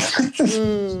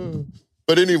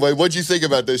 But anyway, what'd you think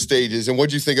about those stages, and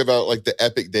what'd you think about like the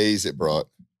epic days it brought?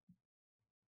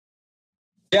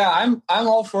 Yeah, I'm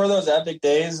all for those epic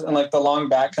days and like the long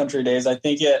backcountry days. I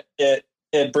think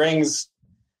it brings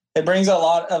a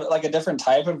lot of like a different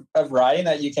type of riding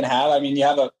that you can have. I mean, you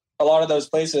have a lot of those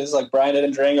places like Bryan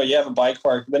and Durango, you have a bike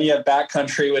park, then you have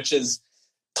backcountry, which is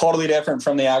totally different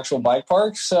from the actual bike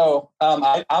park. So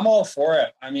I'm all for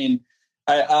it. I mean,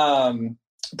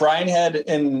 Bryan Head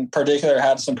in particular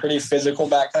had some pretty physical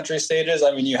backcountry stages.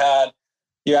 I mean, you had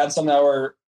some that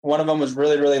were, one of them was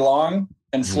really, really long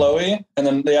and flowy, and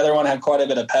then the other one had quite a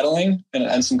bit of pedaling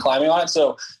and some climbing on it.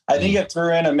 So I think it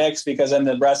threw in a mix because then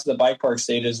the rest of the bike park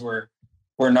stages were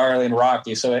gnarly and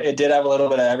rocky. So it did have a little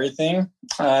bit of everything.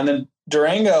 And then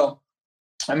Durango,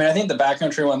 I mean, I think the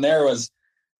backcountry one there was,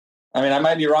 I mean, I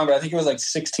might be wrong, but I think it was like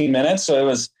 16 minutes. So it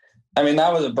was, I mean,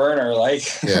 that was a burner. Like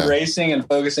racing and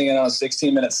focusing in on a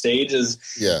 16-minute stage is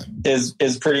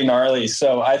pretty gnarly.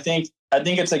 So I think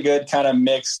it's a good kind of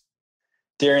mix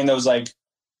during those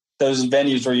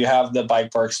venues where you have the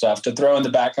bike park stuff to throw in the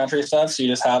backcountry stuff. So you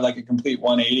just have like a complete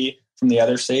 180 from the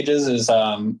other stages is,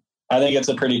 I think it's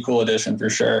a pretty cool addition for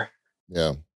sure.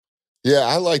 Yeah. Yeah.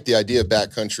 I like the idea of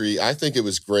backcountry. I think it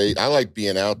was great. I like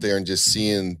being out there and just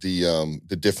seeing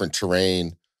the different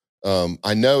terrain.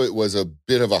 I know it was a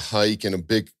bit of a hike and a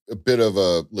bit of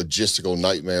a logistical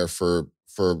nightmare for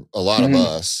a lot of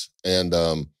us and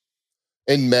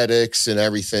medics and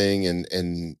everything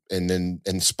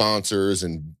and sponsors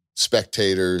and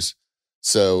spectators.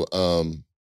 So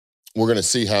we're going to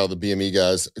see how the BME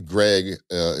guys, Greg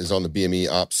is on the BME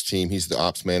ops team. He's the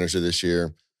ops manager this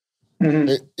year.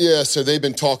 Yeah, so they've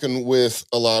been talking with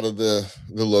a lot of the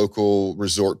local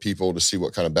resort people to see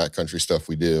what kind of backcountry stuff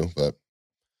we do, but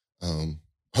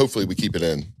hopefully we keep it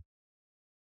in.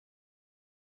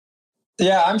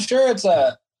 Yeah, I'm sure there's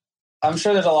a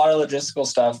lot of logistical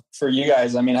stuff for you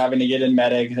guys. I mean, having to get in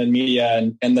medic and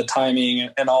media and the timing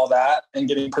and all that and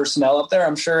getting personnel up there.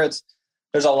 I'm sure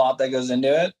there's a lot that goes into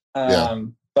it.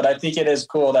 But I think it is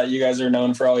cool that you guys are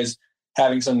known for always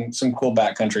having some cool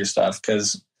backcountry stuff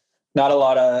because not a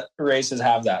lot of races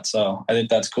have that. So I think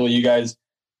that's cool. You guys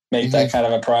make that kind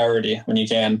of a priority when you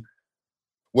can.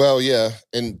 Well, yeah.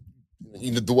 And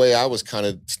the way I was kind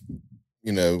of,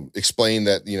 explained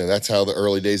that, that's how the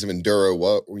early days of Enduro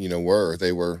were.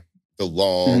 They were the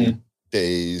long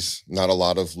days, not a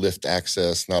lot of lift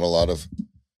access, not a lot of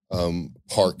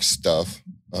park stuff.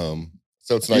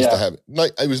 So it's nice to have it.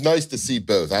 It was nice to see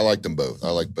both. I liked them both.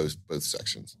 I like both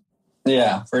sections.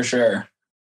 Yeah, for sure.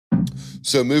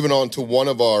 So moving on to one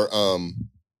of our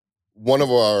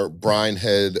brine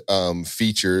head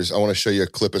features, I want to show you a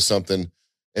clip of something,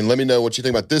 and let me know what you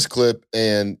think about this clip.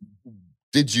 And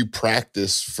did you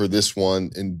practice for this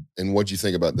one? And what do you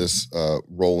think about this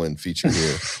roll-in feature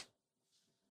here?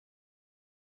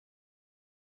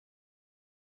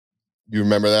 You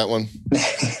remember that one?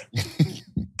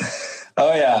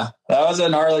 Oh yeah, that was a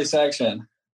gnarly section.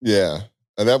 Yeah,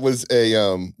 and that was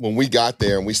when we got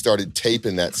there and we started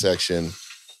taping that section.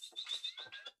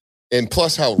 And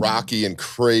plus how rocky and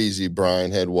crazy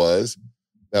Brine Head was,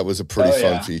 that was a pretty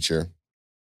fun feature.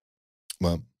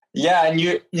 Well, yeah, and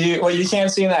you what you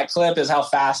can't see in that clip is how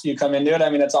fast you come into it. I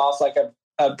mean, it's off like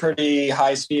a pretty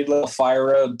high-speed little fire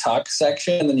road tuck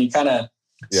section, and then you kind of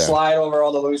slide over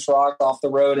all the loose rock off the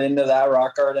road into that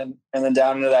rock garden and then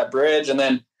down into that bridge. And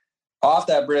then off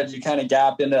that bridge, you kind of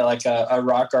gap into like a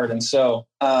rock garden. So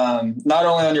not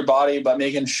only on your body, but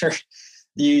making sure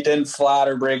you didn't flat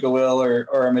or break a wheel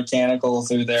or a mechanical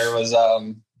through there was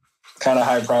kind of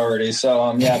high priority.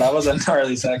 So that was a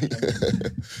gnarly section.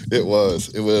 It was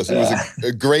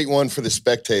a great one for the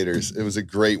spectators. It was a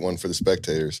great one for the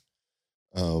spectators.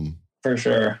 For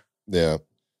sure. Yeah.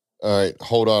 All right,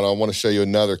 hold on. I want to show you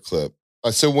another clip.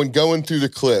 So when going through the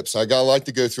clips, I like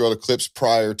to go through all the clips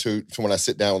prior to when I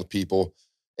sit down with people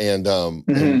and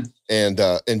and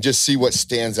just see what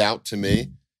stands out to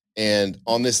me. And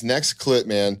on this next clip,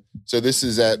 man, so this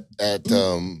is at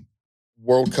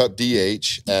World Cup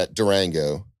DH at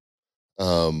Durango.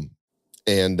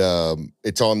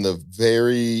 It's on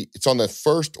the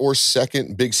first or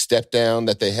second big step down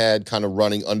that they had kind of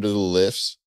running under the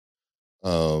lifts.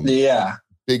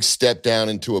 Big step down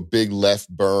into a big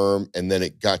left berm, and then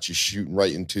it got you shooting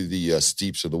right into the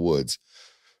steeps of the woods.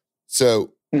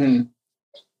 So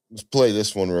let's play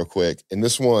this one real quick. And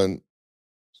this one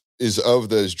is of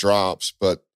those drops,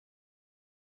 but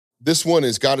this one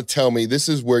has got to tell me this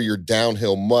is where your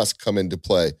downhill must come into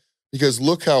play, because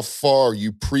look how far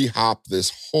you pre-hop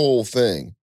this whole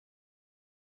thing.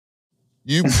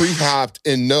 You pre-hopped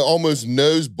and almost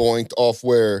nose boinked off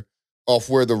where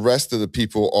the rest of the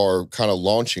people are kind of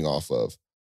launching off of.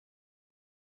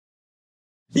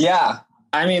 Yeah.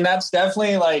 I mean, that's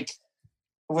definitely like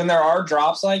when there are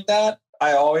drops like that,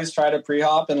 I always try to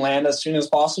pre-hop and land as soon as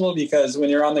possible, because when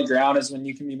you're on the ground is when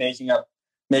you can be making up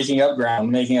ground,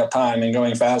 making up time and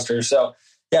going faster. So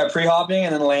yeah, pre-hopping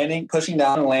and then landing, pushing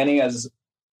down and landing as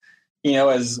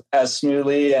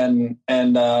smoothly and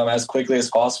as quickly as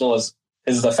possible is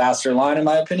the faster line in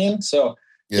my opinion. So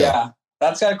yeah.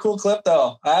 That's got a cool clip,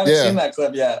 though. I haven't seen that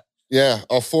clip yet. Yeah,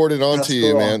 I'll forward it on to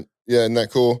you, man. Yeah, isn't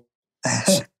that cool?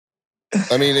 I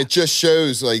mean, it just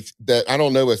shows like that. I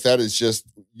don't know if that is just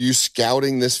you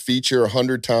scouting this feature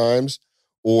 100 times,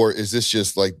 or is this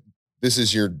just like, this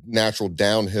is your natural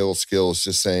downhill skills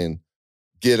just saying,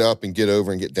 get up and get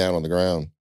over and get down on the ground.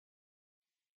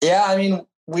 Yeah, I mean,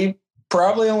 we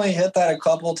probably only hit that a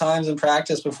couple times in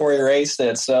practice before we raced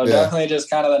it. So definitely just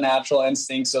kind of the natural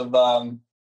instincts of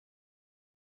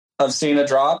seeing a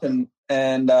drop and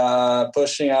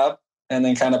pushing up and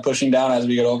then kind of pushing down as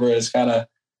we get over it is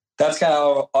that's kind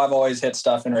of how I've always hit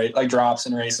stuff in like drops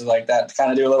and races like that, to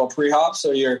kind of do a little pre-hop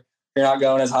so you're not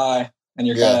going as high and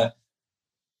you're kind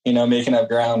of making up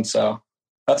ground. So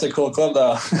that's a cool clip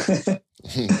though.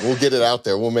 We'll get it out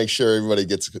there. We'll make sure everybody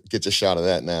gets a shot of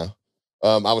that now.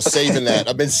 I was saving that.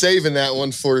 I've been saving that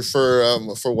one for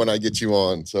when I get you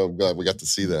on. So I'm glad we got to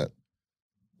see that.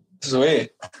 Sweet.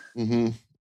 Mm-hmm.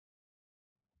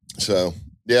 So,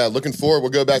 yeah, looking forward. We'll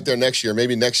go back there next year.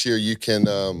 Maybe next year you can,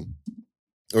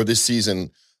 or this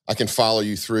season, I can follow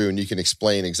you through and you can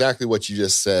explain exactly what you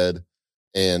just said,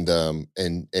 and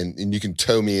you can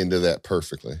tow me into that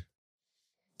perfectly.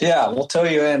 Yeah, we'll tow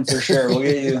you in for sure.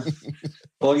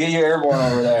 We'll get you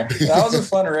airborne over there. That was a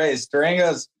fun race.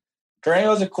 Durango's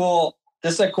a cool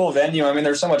venue. I mean,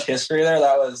 there's so much history there.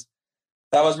 That was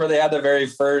where they had the very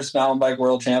first mountain bike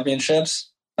world championships.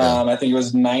 I think it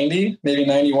was 90, maybe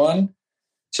 91.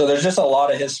 So there's just a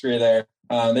lot of history there.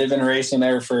 They've been racing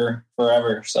there for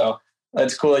forever. So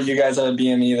it's cool that you guys have a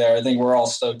BME there. I think we're all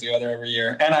stoked together every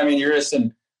year. And I mean, you're just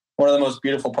in one of the most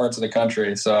beautiful parts of the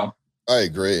country. So I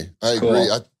agree.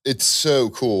 It's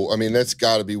so cool. I mean, that's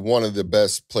got to be one of the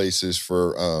best places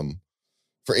for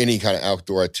any kind of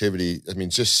outdoor activity. I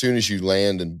mean, just as soon as you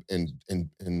land and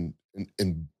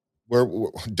where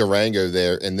Durango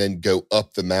there, and then go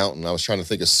up the mountain. I was trying to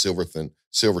think of Silverthorne,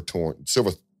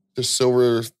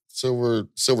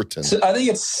 Silverton. So I think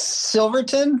it's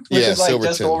Silverton, which is like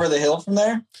Silverton. Just over the hill from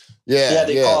there. Yeah.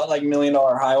 They call it like $1 Million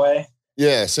Highway.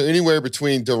 Yeah. So anywhere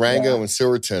between Durango and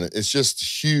Silverton, it's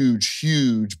just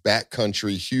huge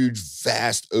backcountry, huge,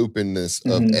 vast openness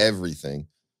of everything.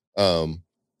 Oh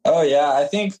yeah. I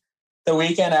think the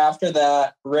weekend after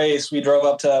that race, we drove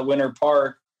up to Winter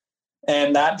Park,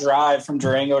 and that drive from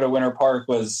Durango to Winter Park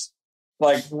was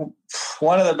like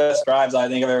one of the best drives I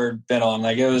think I've ever been on.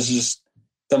 Like, it was just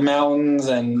the mountains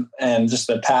and just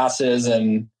the passes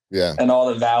and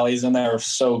all the valleys in there were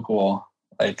so cool.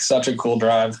 Like, such a cool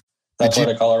drive. That part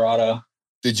of Colorado.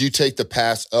 Did you take the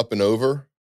pass up and over?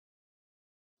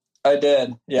 I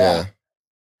did. Yeah.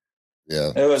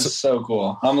 Yeah. It was so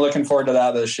cool. I'm looking forward to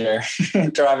that this year.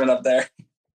 Driving up there.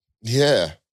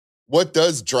 Yeah. What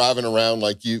does driving around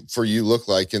for you look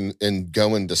like and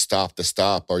going to stop to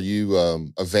stop? Are you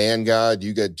a van guy? Do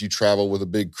you travel with a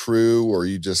big crew, or are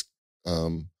you just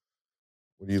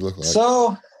what do you look like?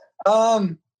 So,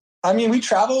 I mean, we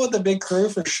travel with a big crew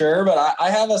for sure, but I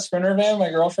have a Sprinter van, my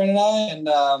girlfriend and I,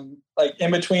 and like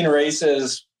in between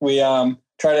races, we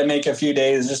try to make a few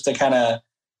days just to kind of.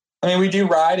 I mean, we do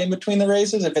ride in between the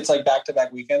races if it's like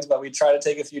back-to-back weekends, but we try to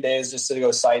take a few days just to go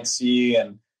sightsee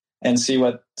and see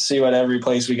what every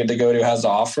place we get to go to has to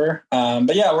offer.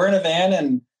 But yeah, we're in a van,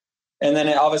 and then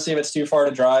obviously if it's too far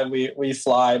to drive, we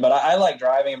fly. But I like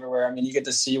driving everywhere. I mean, you get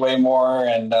to see way more,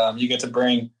 and you get to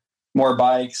bring more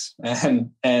bikes,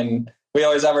 and we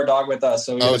always have our dog with us.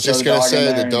 So I was just gonna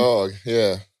say the dog.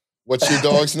 Yeah, what's your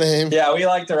dog's name? Yeah, we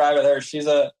like to ride with her. She's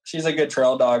a good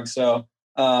trail dog. So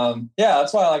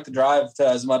that's why I like to drive to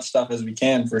as much stuff as we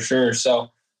can for sure. So.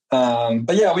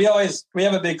 But yeah, we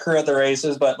have a big crew at the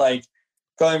races, but like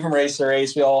going from race to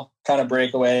race, we all kind of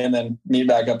break away and then meet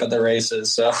back up at the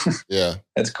races. So yeah,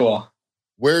 it's cool.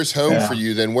 Where's home for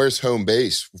you then? Where's home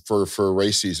base for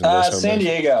race season? San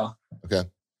Diego. Okay.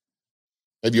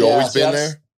 Have you always been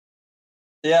there?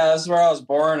 Yeah, that's where I was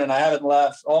born, and I haven't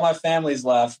left. All my family's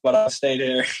left, but I've stayed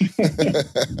here.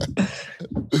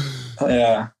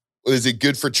 Yeah. Is it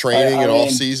good for training and off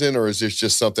season, or is there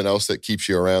just something else that keeps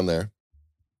you around there?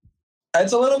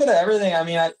 It's a little bit of everything. I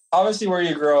mean, obviously where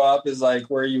you grow up is like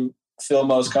where you feel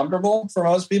most comfortable for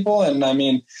most people. And I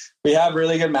mean, we have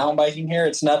really good mountain biking here.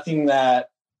 It's nothing that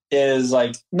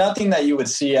you would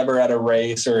see ever at a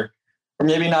race, or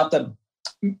maybe not the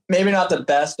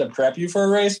best to prep you for a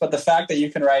race, but the fact that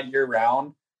you can ride year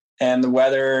round and the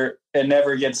weather, it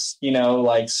never gets,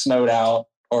 like snowed out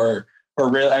or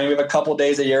really, I mean, we have a couple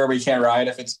days a year where we can't ride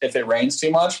if it rains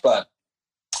too much, but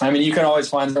I mean, you can always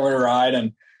find somewhere to ride,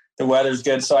 and the weather's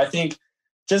good. So I think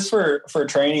just for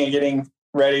training and getting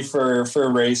ready for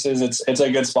races, it's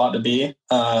a good spot to be.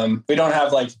 We don't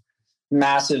have like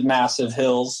massive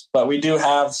hills, but we do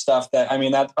have stuff that, I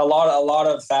mean, that a lot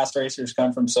of fast racers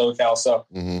come from SoCal. So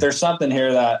there's something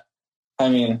here that, I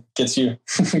mean, gets you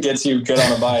good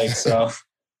on a bike. So.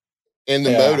 And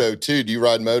the moto too. Do you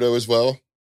ride moto as well?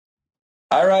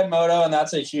 I ride moto, and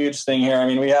that's a huge thing here. I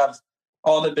mean, we have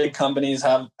all the big companies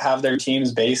have their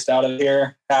teams based out of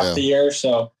here half the year.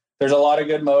 So there's a lot of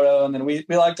good moto. And then we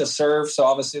like to surf. So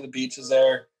obviously the beach is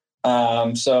there.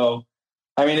 So,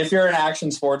 I mean, if you're an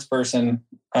action sports person,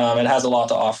 it has a lot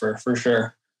to offer for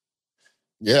sure.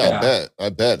 Yeah. I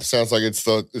bet. It sounds like it's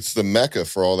the mecca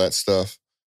for all that stuff.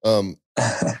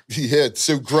 Yeah.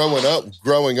 So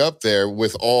growing up there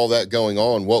with all that going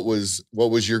on, what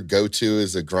was your go-to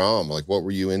as a Grom? Like, what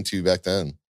were you into back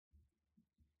then?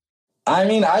 I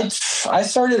mean, I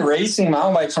started racing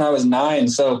mountain bikes when I was 9.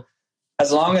 So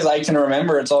as long as I can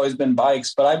remember, it's always been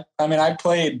bikes. But I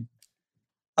played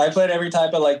every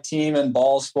type of like team and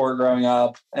ball sport growing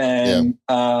up. And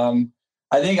I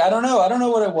think, I don't know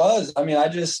what it was. I mean,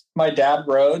 my dad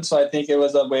rode. So I think it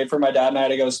was a way for my dad and I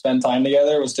to go spend time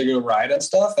together, was to go ride and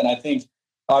stuff. And I think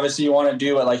obviously you want to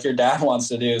do what like your dad wants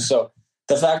to do. So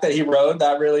the fact that he rode,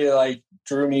 that really like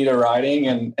drew me to riding,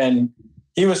 and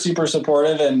he was super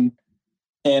supportive and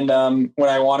when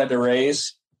I wanted to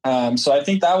race. So I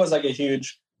think that was like a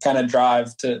huge kind of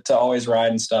drive to always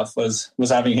ride and stuff was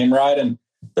having him ride. And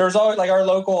there was always like our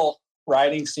local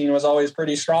riding scene was always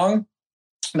pretty strong.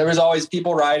 There was always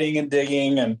people riding and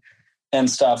digging and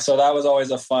stuff. So that was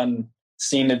always a fun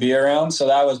scene to be around. So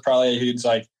that was probably a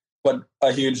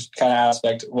huge kind of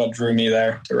aspect what drew me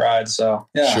there to ride. So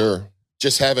yeah. Sure.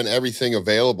 Just having everything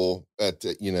available at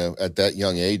that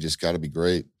young age has got to be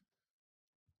great.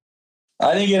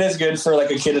 I think it is good for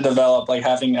like a kid to develop, like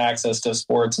having access to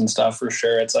sports and stuff for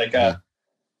sure. It's like, I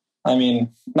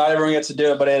mean, not everyone gets to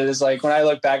do it, but it is like when I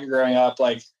look back at growing up,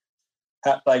 like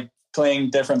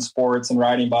playing different sports and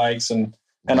riding bikes and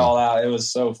all that, it was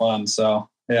so fun. So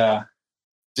yeah.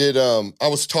 Did I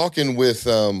was talking with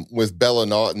Bella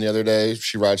Naughton the other day.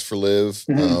 She rides for Liv.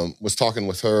 Was talking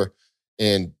with her,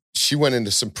 and she went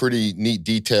into some pretty neat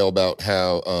detail about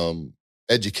how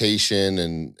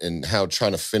education and how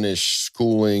trying to finish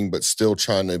schooling, but still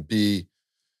trying to be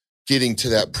getting to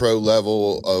that pro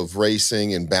level of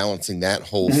racing and balancing that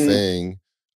whole thing.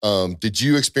 Did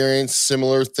you experience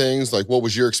similar things? Like, what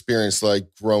was your experience like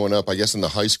growing up? I guess in the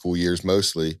high school years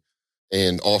mostly,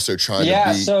 and also trying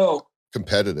to be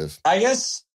competitive. I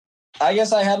guess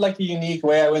I had like a unique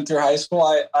way I went through high school.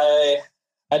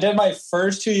 I did my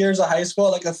first 2 years of high school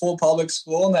at like a full public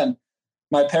school, and then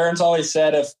my parents always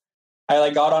said if I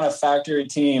like got on a factory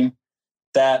team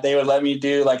that they would let me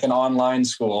do like an online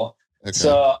school. Okay.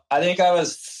 So I think I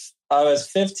was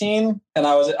 15 and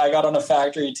I got on a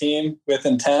factory team with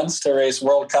Intense to race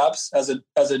World Cups as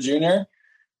a junior.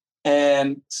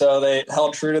 And so they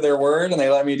held true to their word and they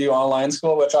let me do online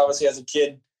school, which obviously as a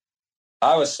kid,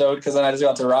 I was stoked because then I just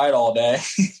got to ride all day.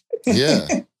 Yeah,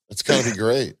 it's gotta be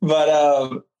great.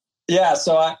 But yeah,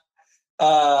 so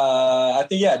I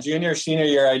think, junior, senior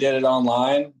year, I did it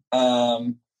online.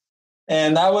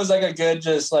 And that was like a good,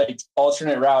 just like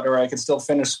alternate route where I could still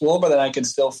finish school, but then I could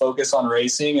still focus on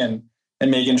racing and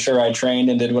making sure I trained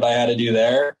and did what I had to do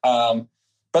there. But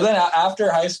then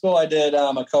after high school, I did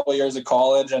a couple years of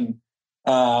college, and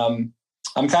I'm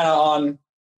kind of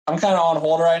on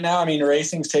hold right now. I mean,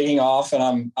 racing's taking off,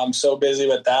 and I'm so busy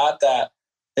with that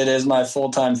it is my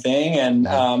full-time thing. And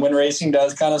when racing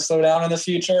does kind of slow down in the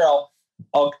future,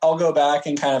 I'll go back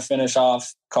and kind of finish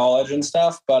off college and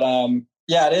stuff. But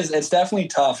yeah, it is. It's definitely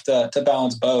tough to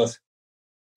balance both.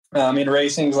 I mean,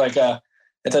 racing's like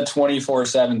it's a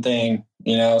 24/7 thing,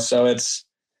 you know. So it's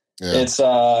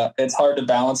hard to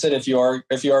balance it if you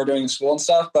are doing school and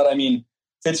stuff. But I mean,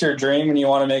 if it's your dream and you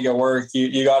want to make it work,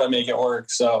 you got to make it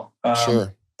work. So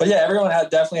sure. But yeah, everyone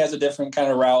definitely has a different kind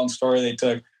of route and story they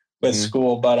took with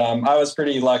school. But I was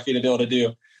pretty lucky to be able to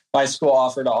do. My school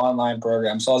offered an online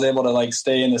program, so I was able to like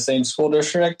stay in the same school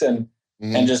district and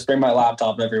just bring my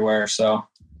laptop everywhere. So,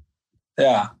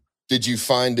 yeah. Did you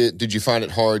find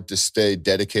it hard to stay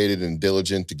dedicated and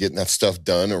diligent to getting that stuff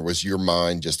done, or was your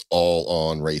mind just all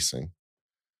on racing?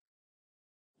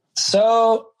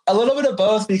 So a little bit of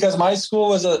both, because my school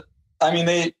was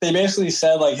they basically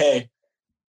said like, hey,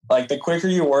 like the quicker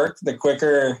you work, the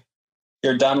quicker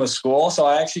you're done with school. So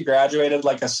I actually graduated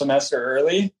like a semester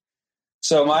early.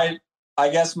 So I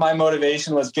guess my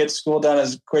motivation was get school done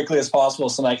as quickly as possible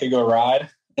so that I could go ride.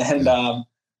 And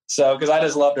so, because I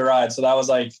just love to ride. So that was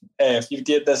like, hey, if you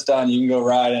get this done, you can go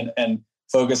ride and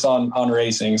focus on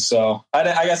racing. So I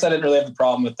guess I didn't really have a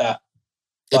problem with that.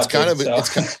 It's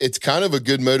kind of a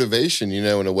good motivation, you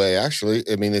know, in a way, actually.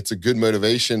 I mean, it's a good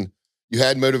motivation. You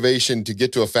had motivation to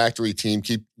get to a factory team,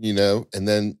 and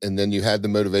then you had the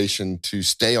motivation to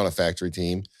stay on a factory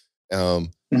team.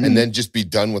 And then just be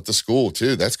done with the school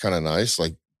too. That's kind of nice.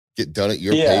 Like get done at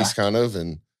your pace kind of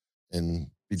and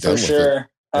be done with it.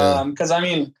 Because I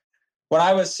mean, when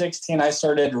I was 16, I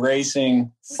started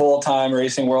racing full-time,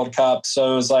 racing World Cup.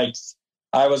 So it was like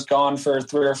I was gone for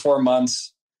 3 or 4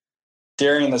 months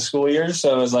during the school year.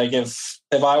 So it was like if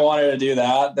I wanted to do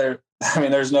that,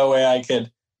 there's no way I could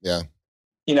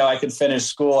I could finish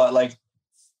school at like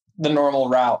the normal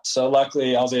route. So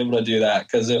luckily I was able to do that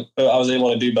because I was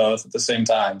able to do both at the same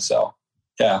time. So,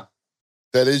 yeah.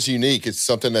 That is unique. It's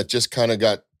something that just kind of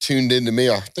got tuned into me.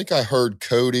 I think I heard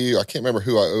Cody, I can't remember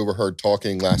who I overheard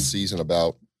talking last season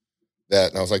about that.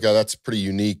 And I was like, oh, that's pretty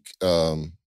unique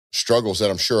struggles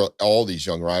that I'm sure all these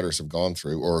young riders have gone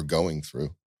through or are going through.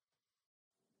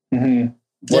 Mm-hmm.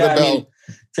 What about...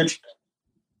 if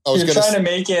you're trying to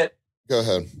make it go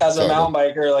ahead. As a mountain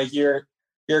biker, like you're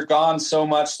gone so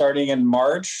much starting in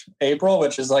March, April,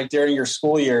 which is like during your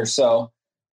school year. So,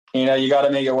 you got to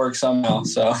make it work somehow.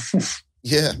 So,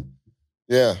 yeah.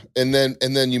 And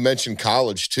then you mentioned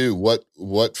college too.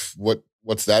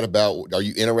 What's that about? Are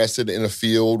you interested in a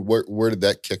field? Where did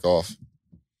that kick off?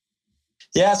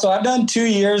 Yeah. So I've done 2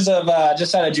 years of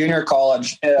just out of junior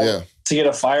college to get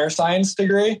a fire science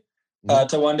degree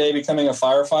to one day becoming a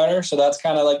firefighter. So that's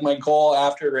kind of like my goal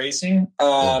after racing.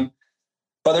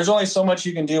 But there's only so much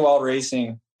you can do while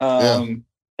racing. And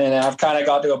I've kind of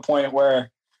got to a point where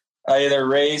I either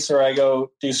race or I go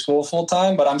do school full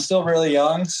time, but I'm still really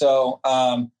young. So,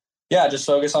 just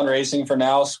focus on racing for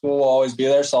now. School will always be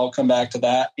there. So I'll come back to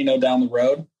that, down the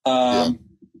road.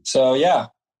 So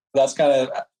that's kind of,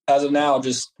 as of now,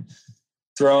 just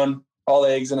throwing all the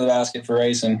eggs in the basket for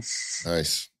racing.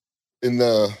 Nice.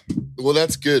 Well,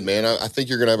 that's good, man. I think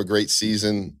you're going to have a great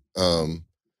season.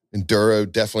 Enduro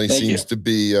definitely seems to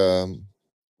be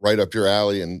right up your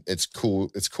alley, and it's cool.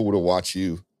 It's cool to watch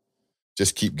you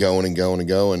just keep going and going and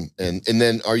going. And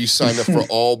then are you signed up for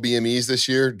all BMEs this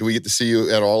year? Do we get to see you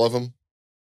at all of them?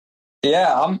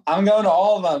 Yeah, I'm going to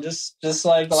all of them, just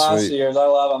like the last few years. I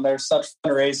love them. They're such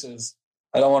fun races.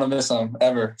 I don't want to miss them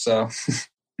ever. So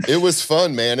it was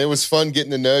fun, man. It was fun getting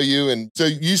to know you. And so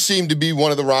you seem to be one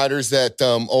of the riders that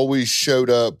always showed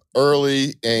up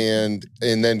early and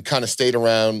then kind of stayed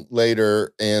around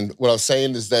later. And what I was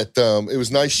saying is that it was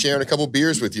nice sharing a couple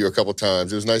beers with you a couple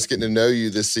times. It was nice getting to know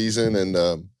you this season.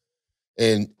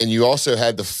 And you also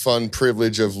had the fun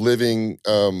privilege of living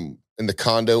in the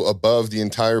condo above the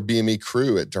entire BME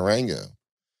crew at Durango.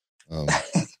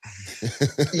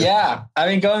 Yeah. I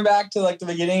mean, going back to like the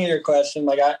beginning of your question,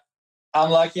 like I'm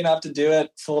lucky enough to do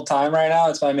it full time right now.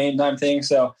 It's my main time thing.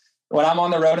 So when I'm on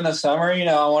the road in the summer,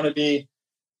 I want to be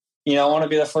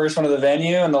the first one to the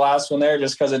venue and the last one there,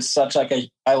 just because it's such like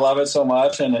I love it so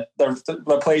much. And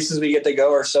the places we get to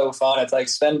go are so fun. It's like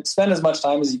spend as much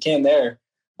time as you can there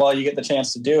while you get the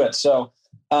chance to do it. So,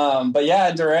 but yeah,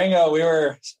 in Durango, we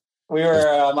were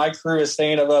my crew is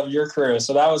staying above your crew.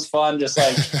 So that was fun. Just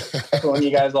like going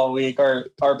you guys all week,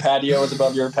 our patio was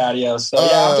above your patio. So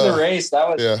yeah, after the race, that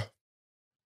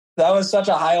was such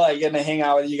a highlight getting to hang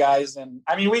out with you guys. And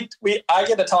I mean, I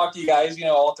get to talk to you guys,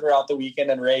 all throughout the weekend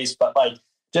and race, but like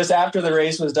just after the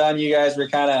race was done, you guys were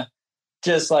kind of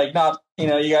just like not, you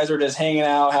guys were just hanging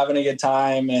out, having a good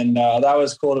time. And that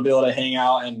was cool to be able to hang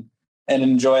out and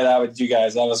enjoy that with you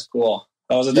guys. That was cool.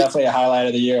 That was definitely a highlight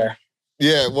of the year.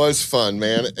 Yeah, it was fun,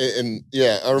 man. And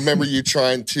yeah, I remember you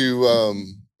trying to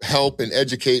help and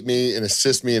educate me and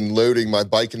assist me in loading my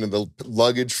bike into the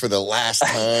luggage for the last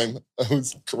time. It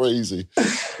was crazy.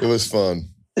 It was fun.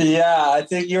 Yeah, I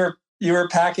think you were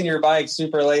packing your bike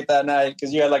super late that night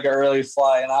because you had like an early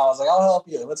flight, and I was like, I'll help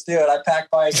you. Let's do it. I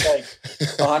pack bikes like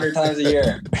 100 times a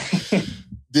year.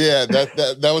 Yeah,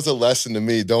 that was a lesson to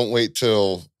me. Don't wait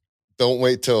till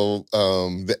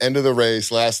the end of the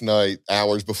race last night,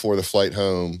 hours before the flight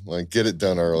home. Like, get it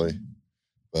done early.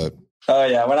 But oh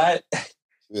yeah,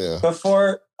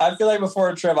 before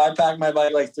a trip, I pack my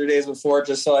bike like 3 days before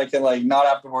just so I can like not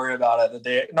have to worry about it the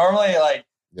day. Normally, like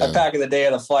I pack it the day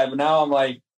of the flight, but now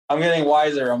I'm getting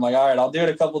wiser. I'm like, all right, I'll do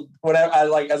it whatever I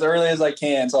like as early as I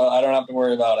can, so I don't have to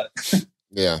worry about it.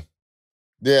 Yeah,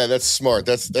 that's smart.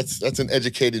 That's an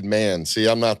educated man. See,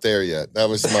 I'm not there yet. That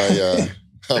was my.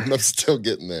 I'm still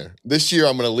getting there. This year,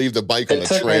 I'm going to leave the bike on the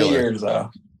trailer. It took 8 years, though.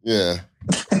 Yeah.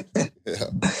 Yeah.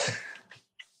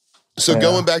 So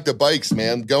going back to bikes,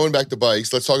 man. Going back to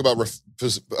bikes. Let's talk about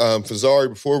Fezzari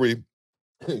before we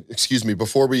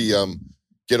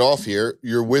get off here.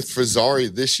 You're with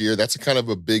Fezzari this year. That's a kind of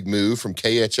a big move from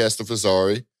KHS to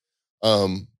Fezzari.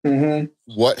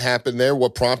 What happened there?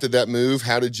 What prompted that move?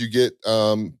 How did you get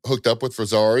hooked up with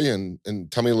Fezzari?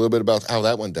 And tell me a little bit about how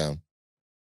that went down.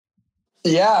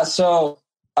 Yeah, so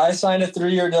I signed a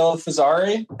 3-year deal with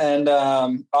Fezzari, and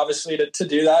obviously to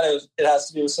do that, it has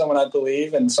to be with someone I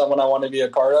believe and someone I want to be a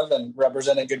part of and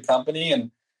represent a good company. And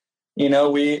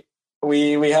we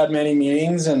had many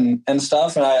meetings and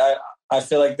stuff, and I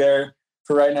feel like they're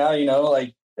for right now,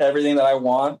 like everything that I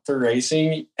want for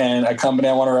racing and a company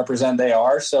I want to represent, they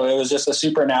are. So it was just a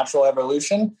supernatural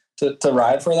evolution to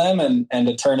ride for them and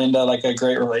to turn into like a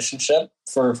great relationship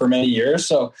for many years.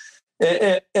 So.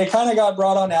 It kind of got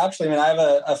brought on naturally. I mean, I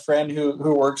have a friend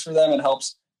who works for them and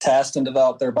helps test and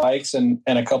develop their bikes and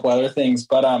a couple other things.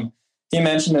 But he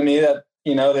mentioned to me that,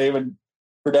 they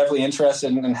were definitely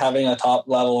interested in having a top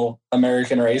level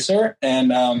American racer.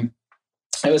 And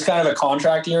it was kind of a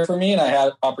contract year for me, and I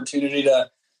had opportunity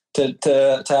to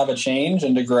have a change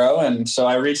and to grow. And so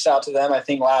I reached out to them, I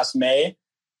think last May.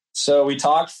 So we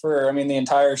talked for, the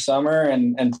entire summer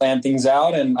and planned things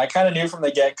out. And I kind of knew from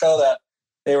the get-go that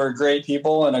they were great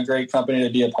people and a great company to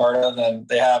be a part of. And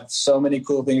they have so many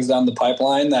cool things down the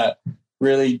pipeline that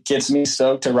really gets me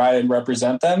stoked to ride and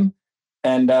represent them.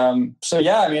 And so,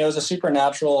 yeah, it was a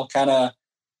supernatural kind of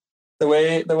the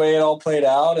way it all played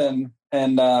out. And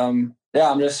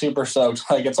yeah, I'm just super stoked.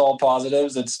 Like, it's all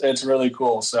positives. It's really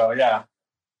cool. So, yeah.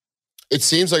 It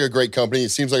seems like a great company. It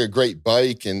seems like a great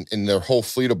bike, and their whole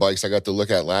fleet of bikes I got to look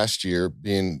at last year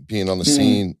being on the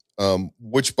scene.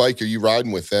 Which bike are you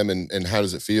riding with them, and how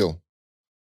does it feel?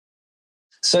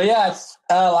 So yeah,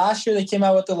 last year they came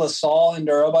out with the LaSalle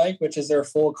Enduro bike, which is their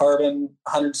full carbon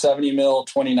 170 mil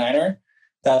 29er.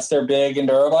 That's their big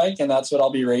Enduro bike, and that's what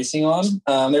I'll be racing on.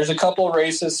 There's a couple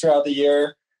races throughout the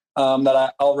year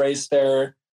that I'll race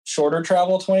their shorter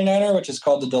travel 29er, which is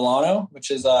called the Delano, which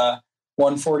is a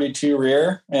 142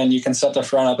 rear, and you can set the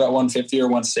front up at 150 or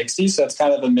 160. So it's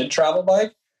kind of a mid-travel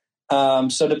bike.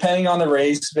 So depending on the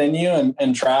race venue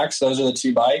and tracks, those are the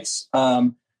two bikes.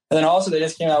 And And then also they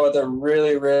just came out with a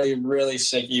really, really, really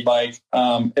sick e-bike.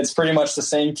 It's pretty much the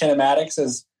same kinematics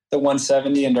as the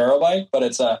 170 Enduro bike, but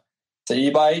it's an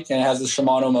e-bike and it has the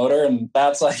Shimano motor. And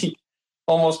that's like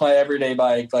almost my everyday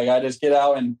bike. Like I just get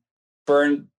out and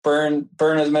burn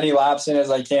as many laps in as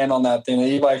I can on that thing. The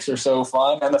e-bikes are so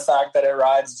fun. And the fact that it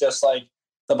rides just like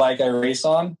the bike I race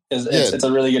on it's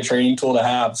a really good training tool to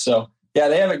have. So yeah,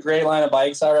 they have a great line of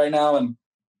bikes out right now, and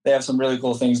they have some really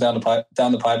cool things down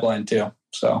the pipeline too.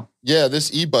 So yeah,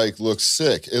 this e-bike looks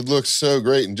sick. It looks so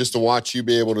great. And just to watch you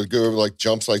be able to go over like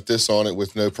jumps like this on it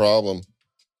with no problem.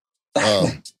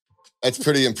 That's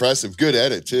pretty impressive. Good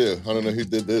edit too. I don't know who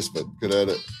did this, but good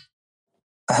edit.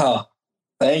 Oh,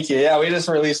 thank you. Yeah, we just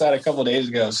released that a couple of days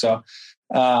ago. So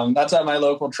that's at my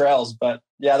local trails. But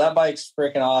yeah, that bike's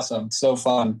freaking awesome. It's so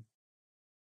fun.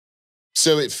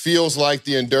 So it feels like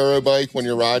the Enduro bike when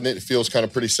you're riding it. It feels kind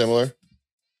of pretty similar.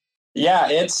 Yeah,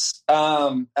 it's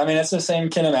it's the same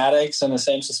kinematics and the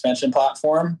same suspension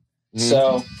platform. Mm-hmm.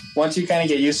 So once you kind of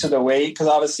get used to the weight, because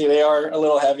obviously they are a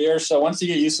little heavier. So once you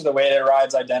get used to the weight, it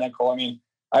rides identical. I mean,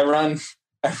 I run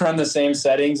the same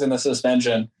settings in the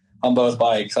suspension on both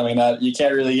bikes. I mean, that you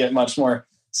can't really get much more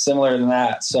similar than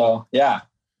that. So yeah.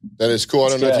 That is cool. I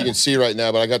don't know if you can see right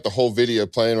now, but I got the whole video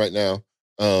playing right now.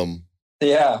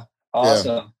 Yeah.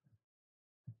 Awesome.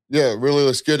 Yeah, it really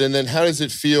looks good. And then how does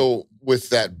it feel with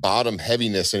that bottom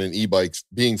heaviness in an e-bike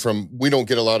being from, we don't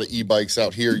get a lot of e-bikes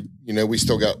out here. You know, we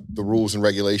still got the rules and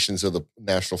regulations of the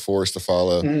National Forest to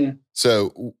follow. Mm-hmm.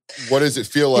 So what does it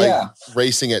feel like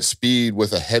racing at speed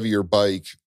with a heavier bike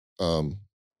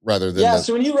rather than? Yeah.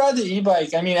 So when you ride the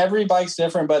e-bike, I mean, every bike's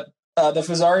different, but the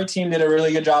Fezzari team did a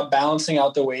really good job balancing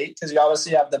out the weight, because you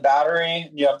obviously have the battery,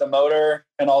 you have the motor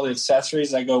and all the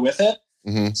accessories that go with it.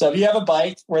 Mm-hmm. So if you have a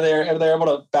bike where they're able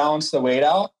to balance the weight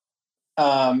out,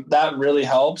 that really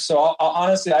helps. So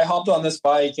honestly, I hopped on this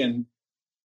bike and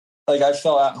like I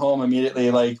felt at home immediately.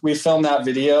 Like we filmed that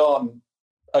video on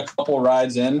a couple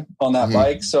rides in on that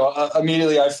bike, so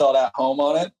immediately I felt at home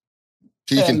on it.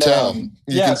 You can tell.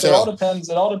 It all depends.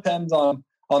 It all depends on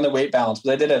the weight balance.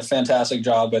 But they did a fantastic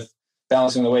job with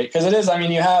balancing the weight, because it is. I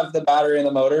mean, you have the battery and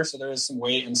the motor, so there is some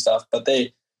weight and stuff, but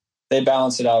they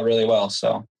balance it out really well.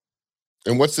 So.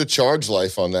 And what's the charge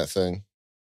life on that thing?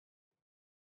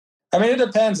 I mean, it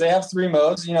depends. They have 3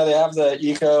 modes. You know, they have the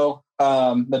Eco,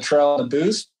 the Trail, and the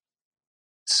Boost.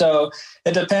 So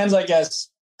it depends, I guess,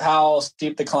 how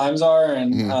steep the climbs are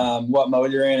and what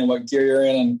mode you're in and what gear you're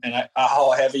in and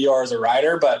how heavy you are as a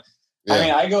rider. But, I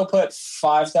mean, I go put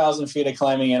 5,000 feet of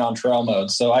climbing in on trail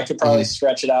mode. So I could probably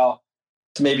stretch it out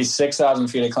to maybe 6,000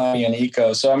 feet of climbing in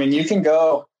Eco. So, I mean, you can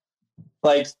go,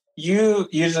 like, you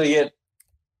usually get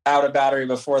out of battery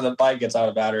before the bike gets out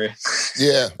of battery.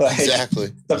 Yeah, like,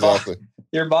 exactly.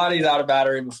 Your body's out of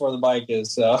battery before the bike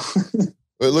is. So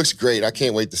it looks great. I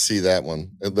can't wait to see that one.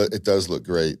 It does look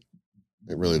great.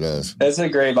 It really does. It's a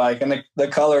great bike, and the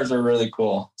colors are really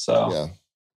cool. So yeah,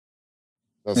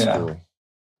 that's cool.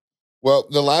 Well,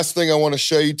 the last thing I want to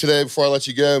show you today before I let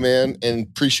you go, man, and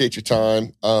appreciate your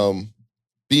time.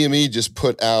 BME just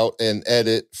put out an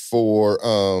edit for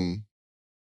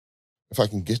if I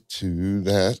can get to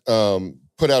that,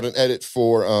 put out an edit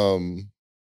for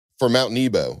Mount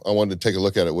Nebo. I wanted to take a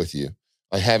look at it with you.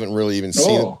 I haven't really even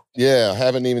seen it. Yeah, I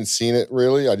haven't even seen it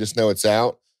really. I just know it's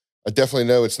out. I definitely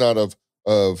know it's not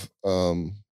of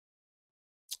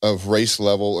race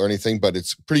level or anything, but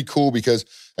it's pretty cool because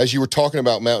as you were talking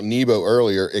about Mount Nebo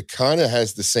earlier, it kind of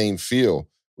has the same feel.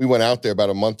 We went out there about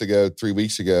a month ago, 3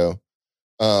 weeks ago.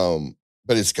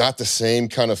 But it's got the same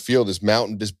kind of feel. This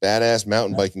badass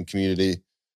mountain biking community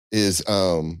is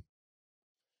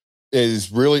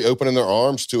really opening their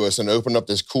arms to us and opening up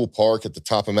this cool park at the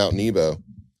top of Mount Nebo.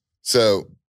 So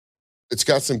it's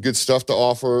got some good stuff to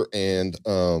offer. And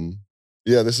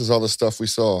this is all the stuff we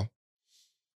saw.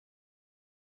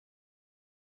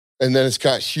 And then it's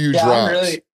got huge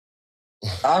rocks.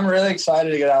 I'm really excited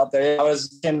to get out there. I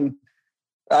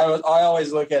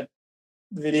always look at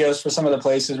videos for some of the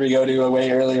places we go to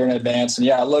way earlier in advance. And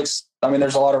it looks, I mean,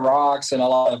 there's a lot of rocks and a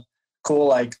lot of cool,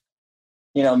 like,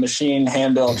 you know, machine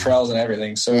hand-built trails and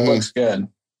everything. So it looks good.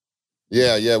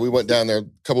 Yeah. We went down there a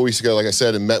couple of weeks ago, like I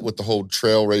said, and met with the whole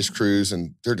trail race crews,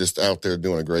 and they're just out there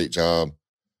doing a great job.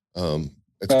 That's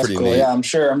pretty cool. neat. Yeah, I'm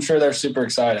sure they're super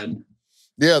excited.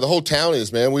 Yeah, the whole town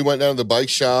is, man. We went down to the bike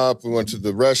shop. We went to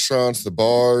the restaurants, the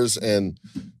bars, and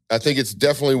I think it's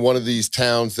definitely one of these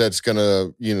towns that's going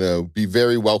to, you know, be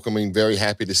very welcoming, very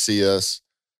happy to see us.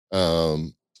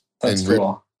 That's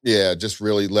cool. Just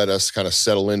really let us kind of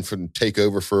settle in and take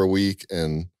over for a week.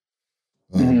 And,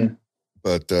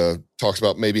 but talks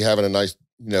about maybe having a nice,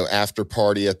 you know, after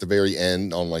party at the very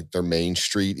end on like their main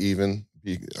street even.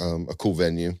 be a cool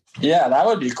venue. Yeah, that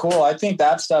would be cool. I think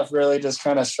that stuff really just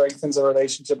kind of strengthens the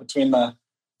relationship between the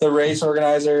race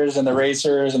organizers and the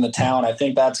racers and the town. I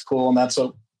think that's cool, and that's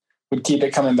what would keep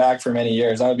it coming back for many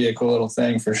years. That would be a cool little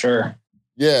thing for sure.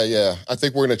 Yeah. I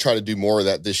think we're going to try to do more of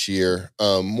that this year.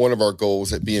 One of our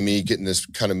goals at BME, getting this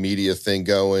kind of media thing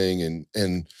going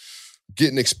and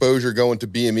getting exposure going to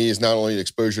BME is not only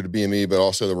exposure to BME, but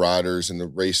also the riders and the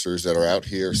racers that are out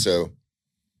here. So,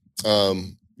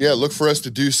 look for us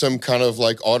to do some kind of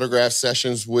like autograph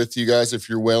sessions with you guys if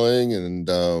you're willing. And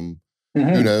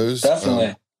who knows?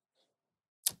 Definitely.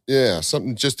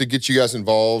 Something just to get you guys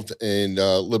involved and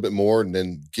a little bit more, and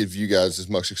then give you guys as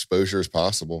much exposure as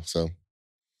possible. So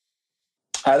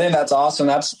I think that's awesome.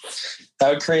 That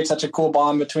would create such a cool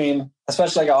bond between,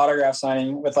 especially like an autograph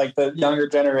signing with like the younger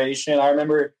generation. I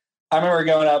remember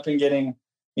going up and getting,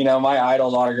 my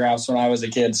idol's autographs when I was a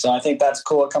kid. So I think that's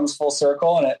cool. It comes full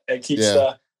circle, and it keeps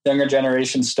the younger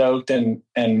generation stoked and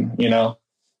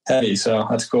heavy. So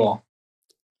that's cool.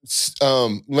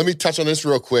 Let me touch on this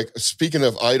real quick. Speaking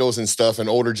of idols and stuff and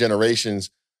older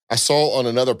generations, I saw on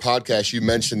another podcast you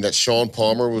mentioned that Sean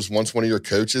Palmer was once one of your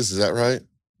coaches. Is that right?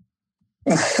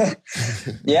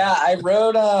 Yeah, I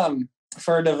rode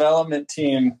for a development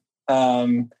team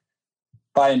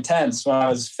by Intense when I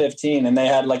was 15, and they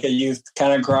had like a youth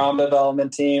kind of Grom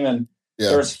development team, and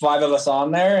there was 5 of us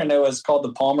on there, and it was called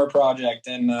the Palmer Project.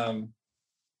 And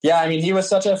he was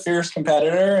such a fierce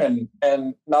competitor,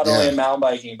 and not only in mountain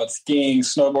biking, but skiing,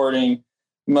 snowboarding,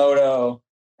 moto,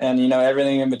 and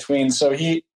everything in between. So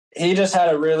he just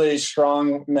had a really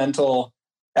strong mental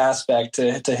aspect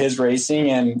to his racing,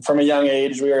 and from a young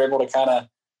age we were able to kind of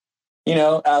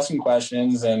ask him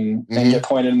questions and get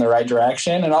pointed in the right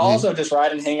direction, and also just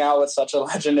ride and hang out with such a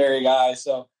legendary guy.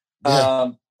 So I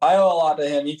owe a lot to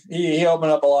him. He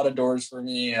opened up a lot of doors for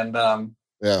me, and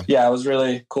it was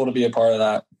really cool to be a part of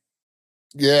that.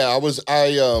 I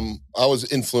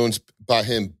was influenced by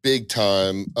him big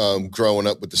time growing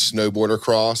up with the snowboarder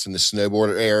cross and the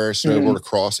snowboarder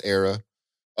cross era.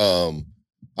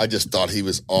 I just thought he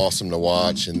was awesome to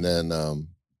watch. And then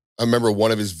I remember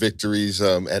one of his victories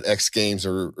at X Games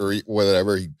or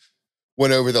whatever. He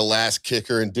went over the last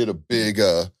kicker and did a big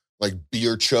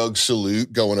beer chug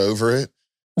salute going over it.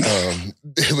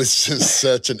 It was just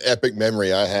such an epic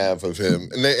memory I have of him.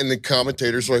 And the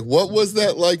commentators were like, what was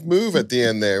that like move at the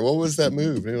end there? What was that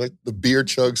move? And like the beer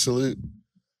chug salute.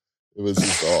 It was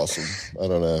just awesome. I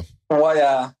don't know. Well,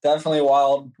 yeah, definitely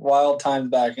wild times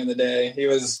back in the day. He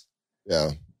was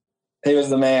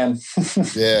the man.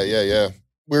 Yeah.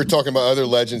 We were talking about other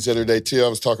legends the other day too. I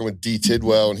was talking with D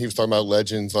Tidwell, and he was talking about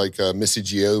legends like Missy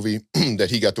Giovi that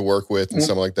he got to work with and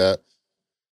something like that.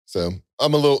 So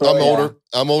I'm older.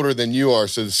 I'm older than you are.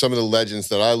 So some of the legends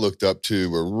that I looked up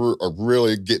to are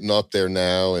really getting up there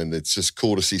now, and it's just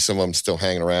cool to see some of them still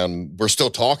hanging around. We're still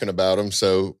talking about them,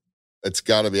 so it's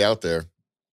got to be out there.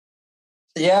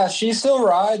 Yeah, she still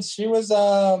rides. She was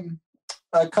a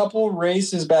couple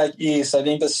races back east. I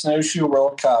think the Snowshoe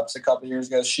World Cups a couple years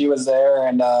ago. She was there,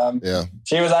 and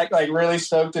she was like really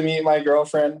stoked to meet my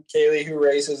girlfriend Kaylee, who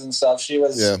races and stuff. She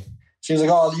was like,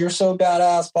 "Oh, you're so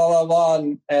badass," blah blah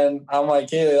blah, and I'm like,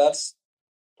 "Kaylee, that's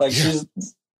like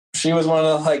she was one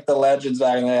of like the legends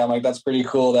back in the day." I'm like, "That's pretty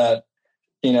cool that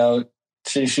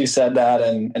she said that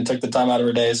and took the time out of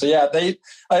her day." So yeah,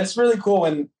 it's really cool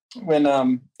when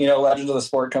legends of the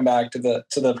sport come back to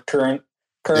the current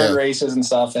races and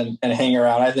stuff and hang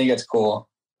around. I think it's cool.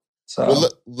 So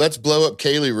let's blow up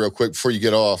Kaylee real quick before you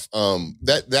get off.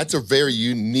 That's a very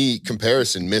unique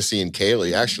comparison, Missy and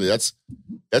Kaylee. Actually,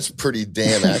 that's pretty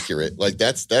damn accurate. Like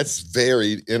that's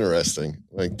very interesting.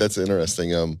 Like that's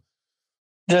interesting.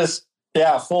 Just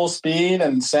full speed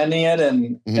and sending it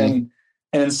and an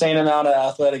insane amount of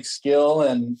athletic skill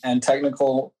and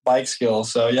technical bike skill.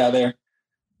 So yeah, they're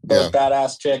both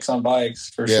badass chicks on bikes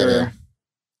for sure. Man.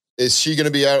 Is she going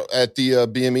to be out at the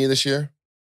BME this year?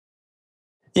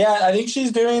 Yeah, I think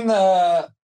she's doing the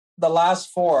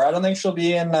last 4. I don't think she'll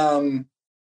be in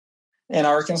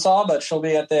Arkansas, but she'll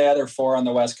be at the other 4 on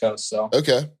the West Coast. So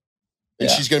okay, and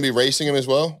she's going to be racing them as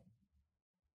well.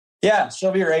 Yeah,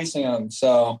 she'll be racing them.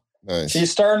 So nice. She's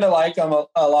starting to like them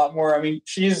a lot more. I mean,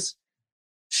 she's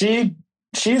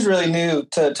really new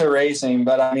to racing,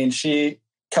 but I mean, she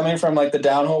coming from like the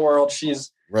downhill world,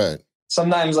 she's right.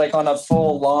 Sometimes like on a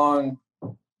full long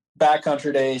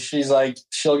backcountry day,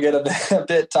 she'll get a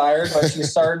bit tired, but she's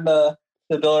starting to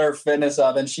build her fitness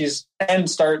up and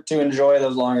start to enjoy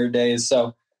those longer days.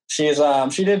 So she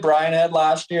did Brian Head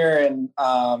last year, and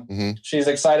she's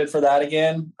excited for that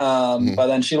again. But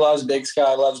then she loves Big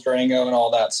Sky, loves Durango and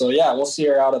all that. So yeah, we'll see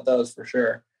her out at those for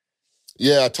sure.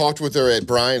 Yeah, I talked with her at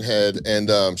Bryan Head,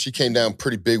 and she came down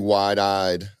pretty big,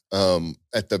 wide-eyed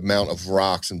at the amount of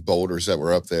rocks and boulders that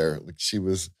were up there. Like she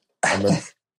was, I remember,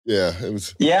 yeah, it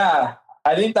was. Yeah,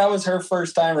 I think that was her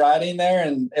first time riding there,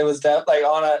 and it was like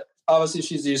obviously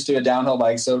she's used to a downhill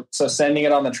bike, so sending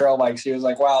it on the trail bike, she was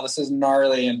like, wow, this is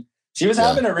gnarly, and she was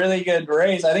having a really good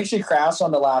race. I think she crashed on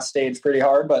the last stage pretty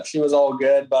hard, but she was all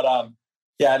good. But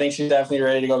yeah, I think she's definitely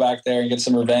ready to go back there and get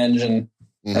some revenge and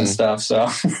stuff. So.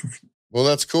 Well,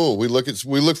 that's cool. We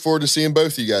look forward to seeing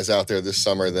both of you guys out there this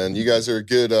summer. Then you guys are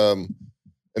good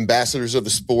ambassadors of the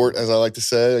sport, as I like to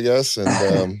say, I guess.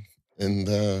 And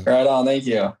right on. Thank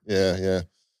you. Yeah.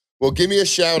 Well, give me a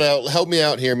shout out. Help me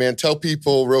out here, man. Tell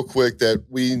people real quick that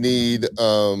we need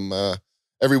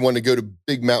everyone to go to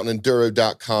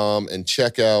bigmountainenduro.com and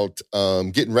check out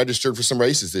getting registered for some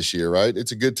races this year. Right?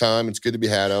 It's a good time. It's good to be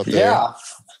had out there. Yeah,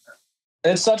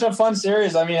 it's such a fun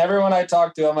series. I mean, everyone I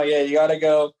talk to, I'm like, yeah, you got to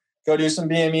go do some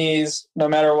BMEs, no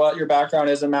matter what your background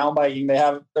is in mountain biking.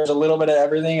 There's a little bit of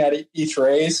everything at each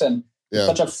race, and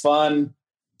such a fun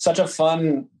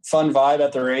vibe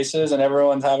at the races, and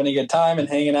everyone's having a good time and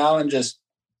hanging out and just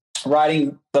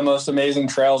riding the most amazing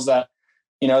trails that,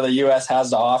 the U.S. has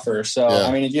to offer. So,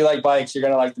 I mean, if you like bikes, you're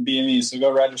going to like the BMEs. So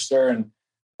go register and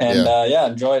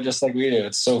enjoy it just like we do.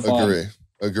 It's so fun.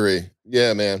 Agree.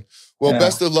 Yeah, man. Well,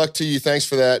 best of luck to you. Thanks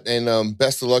for that. And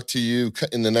best of luck to you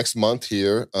in the next month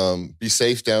here. Be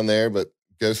safe down there, but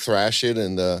go thrash it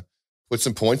and put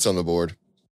some points on the board.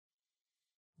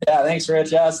 Yeah, thanks,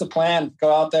 Rich. Yeah, that's the plan.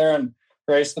 Go out there and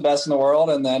race the best in the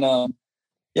world. And then,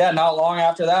 not long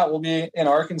after that, we'll be in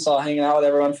Arkansas hanging out with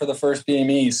everyone for the first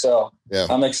BME. So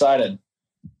I'm excited.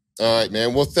 All right,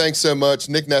 man. Well, thanks so much.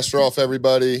 Nik Nestoroff,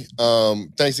 everybody.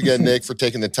 Thanks again, Nick, for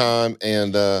taking the time.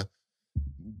 And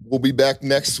we'll be back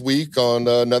next week on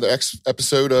another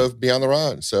episode of Beyond the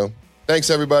Rod. So thanks,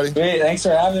 everybody. Sweet. Thanks for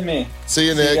having me. See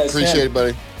you, Nick. Appreciate it,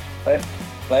 buddy.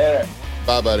 Later.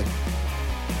 Bye, buddy.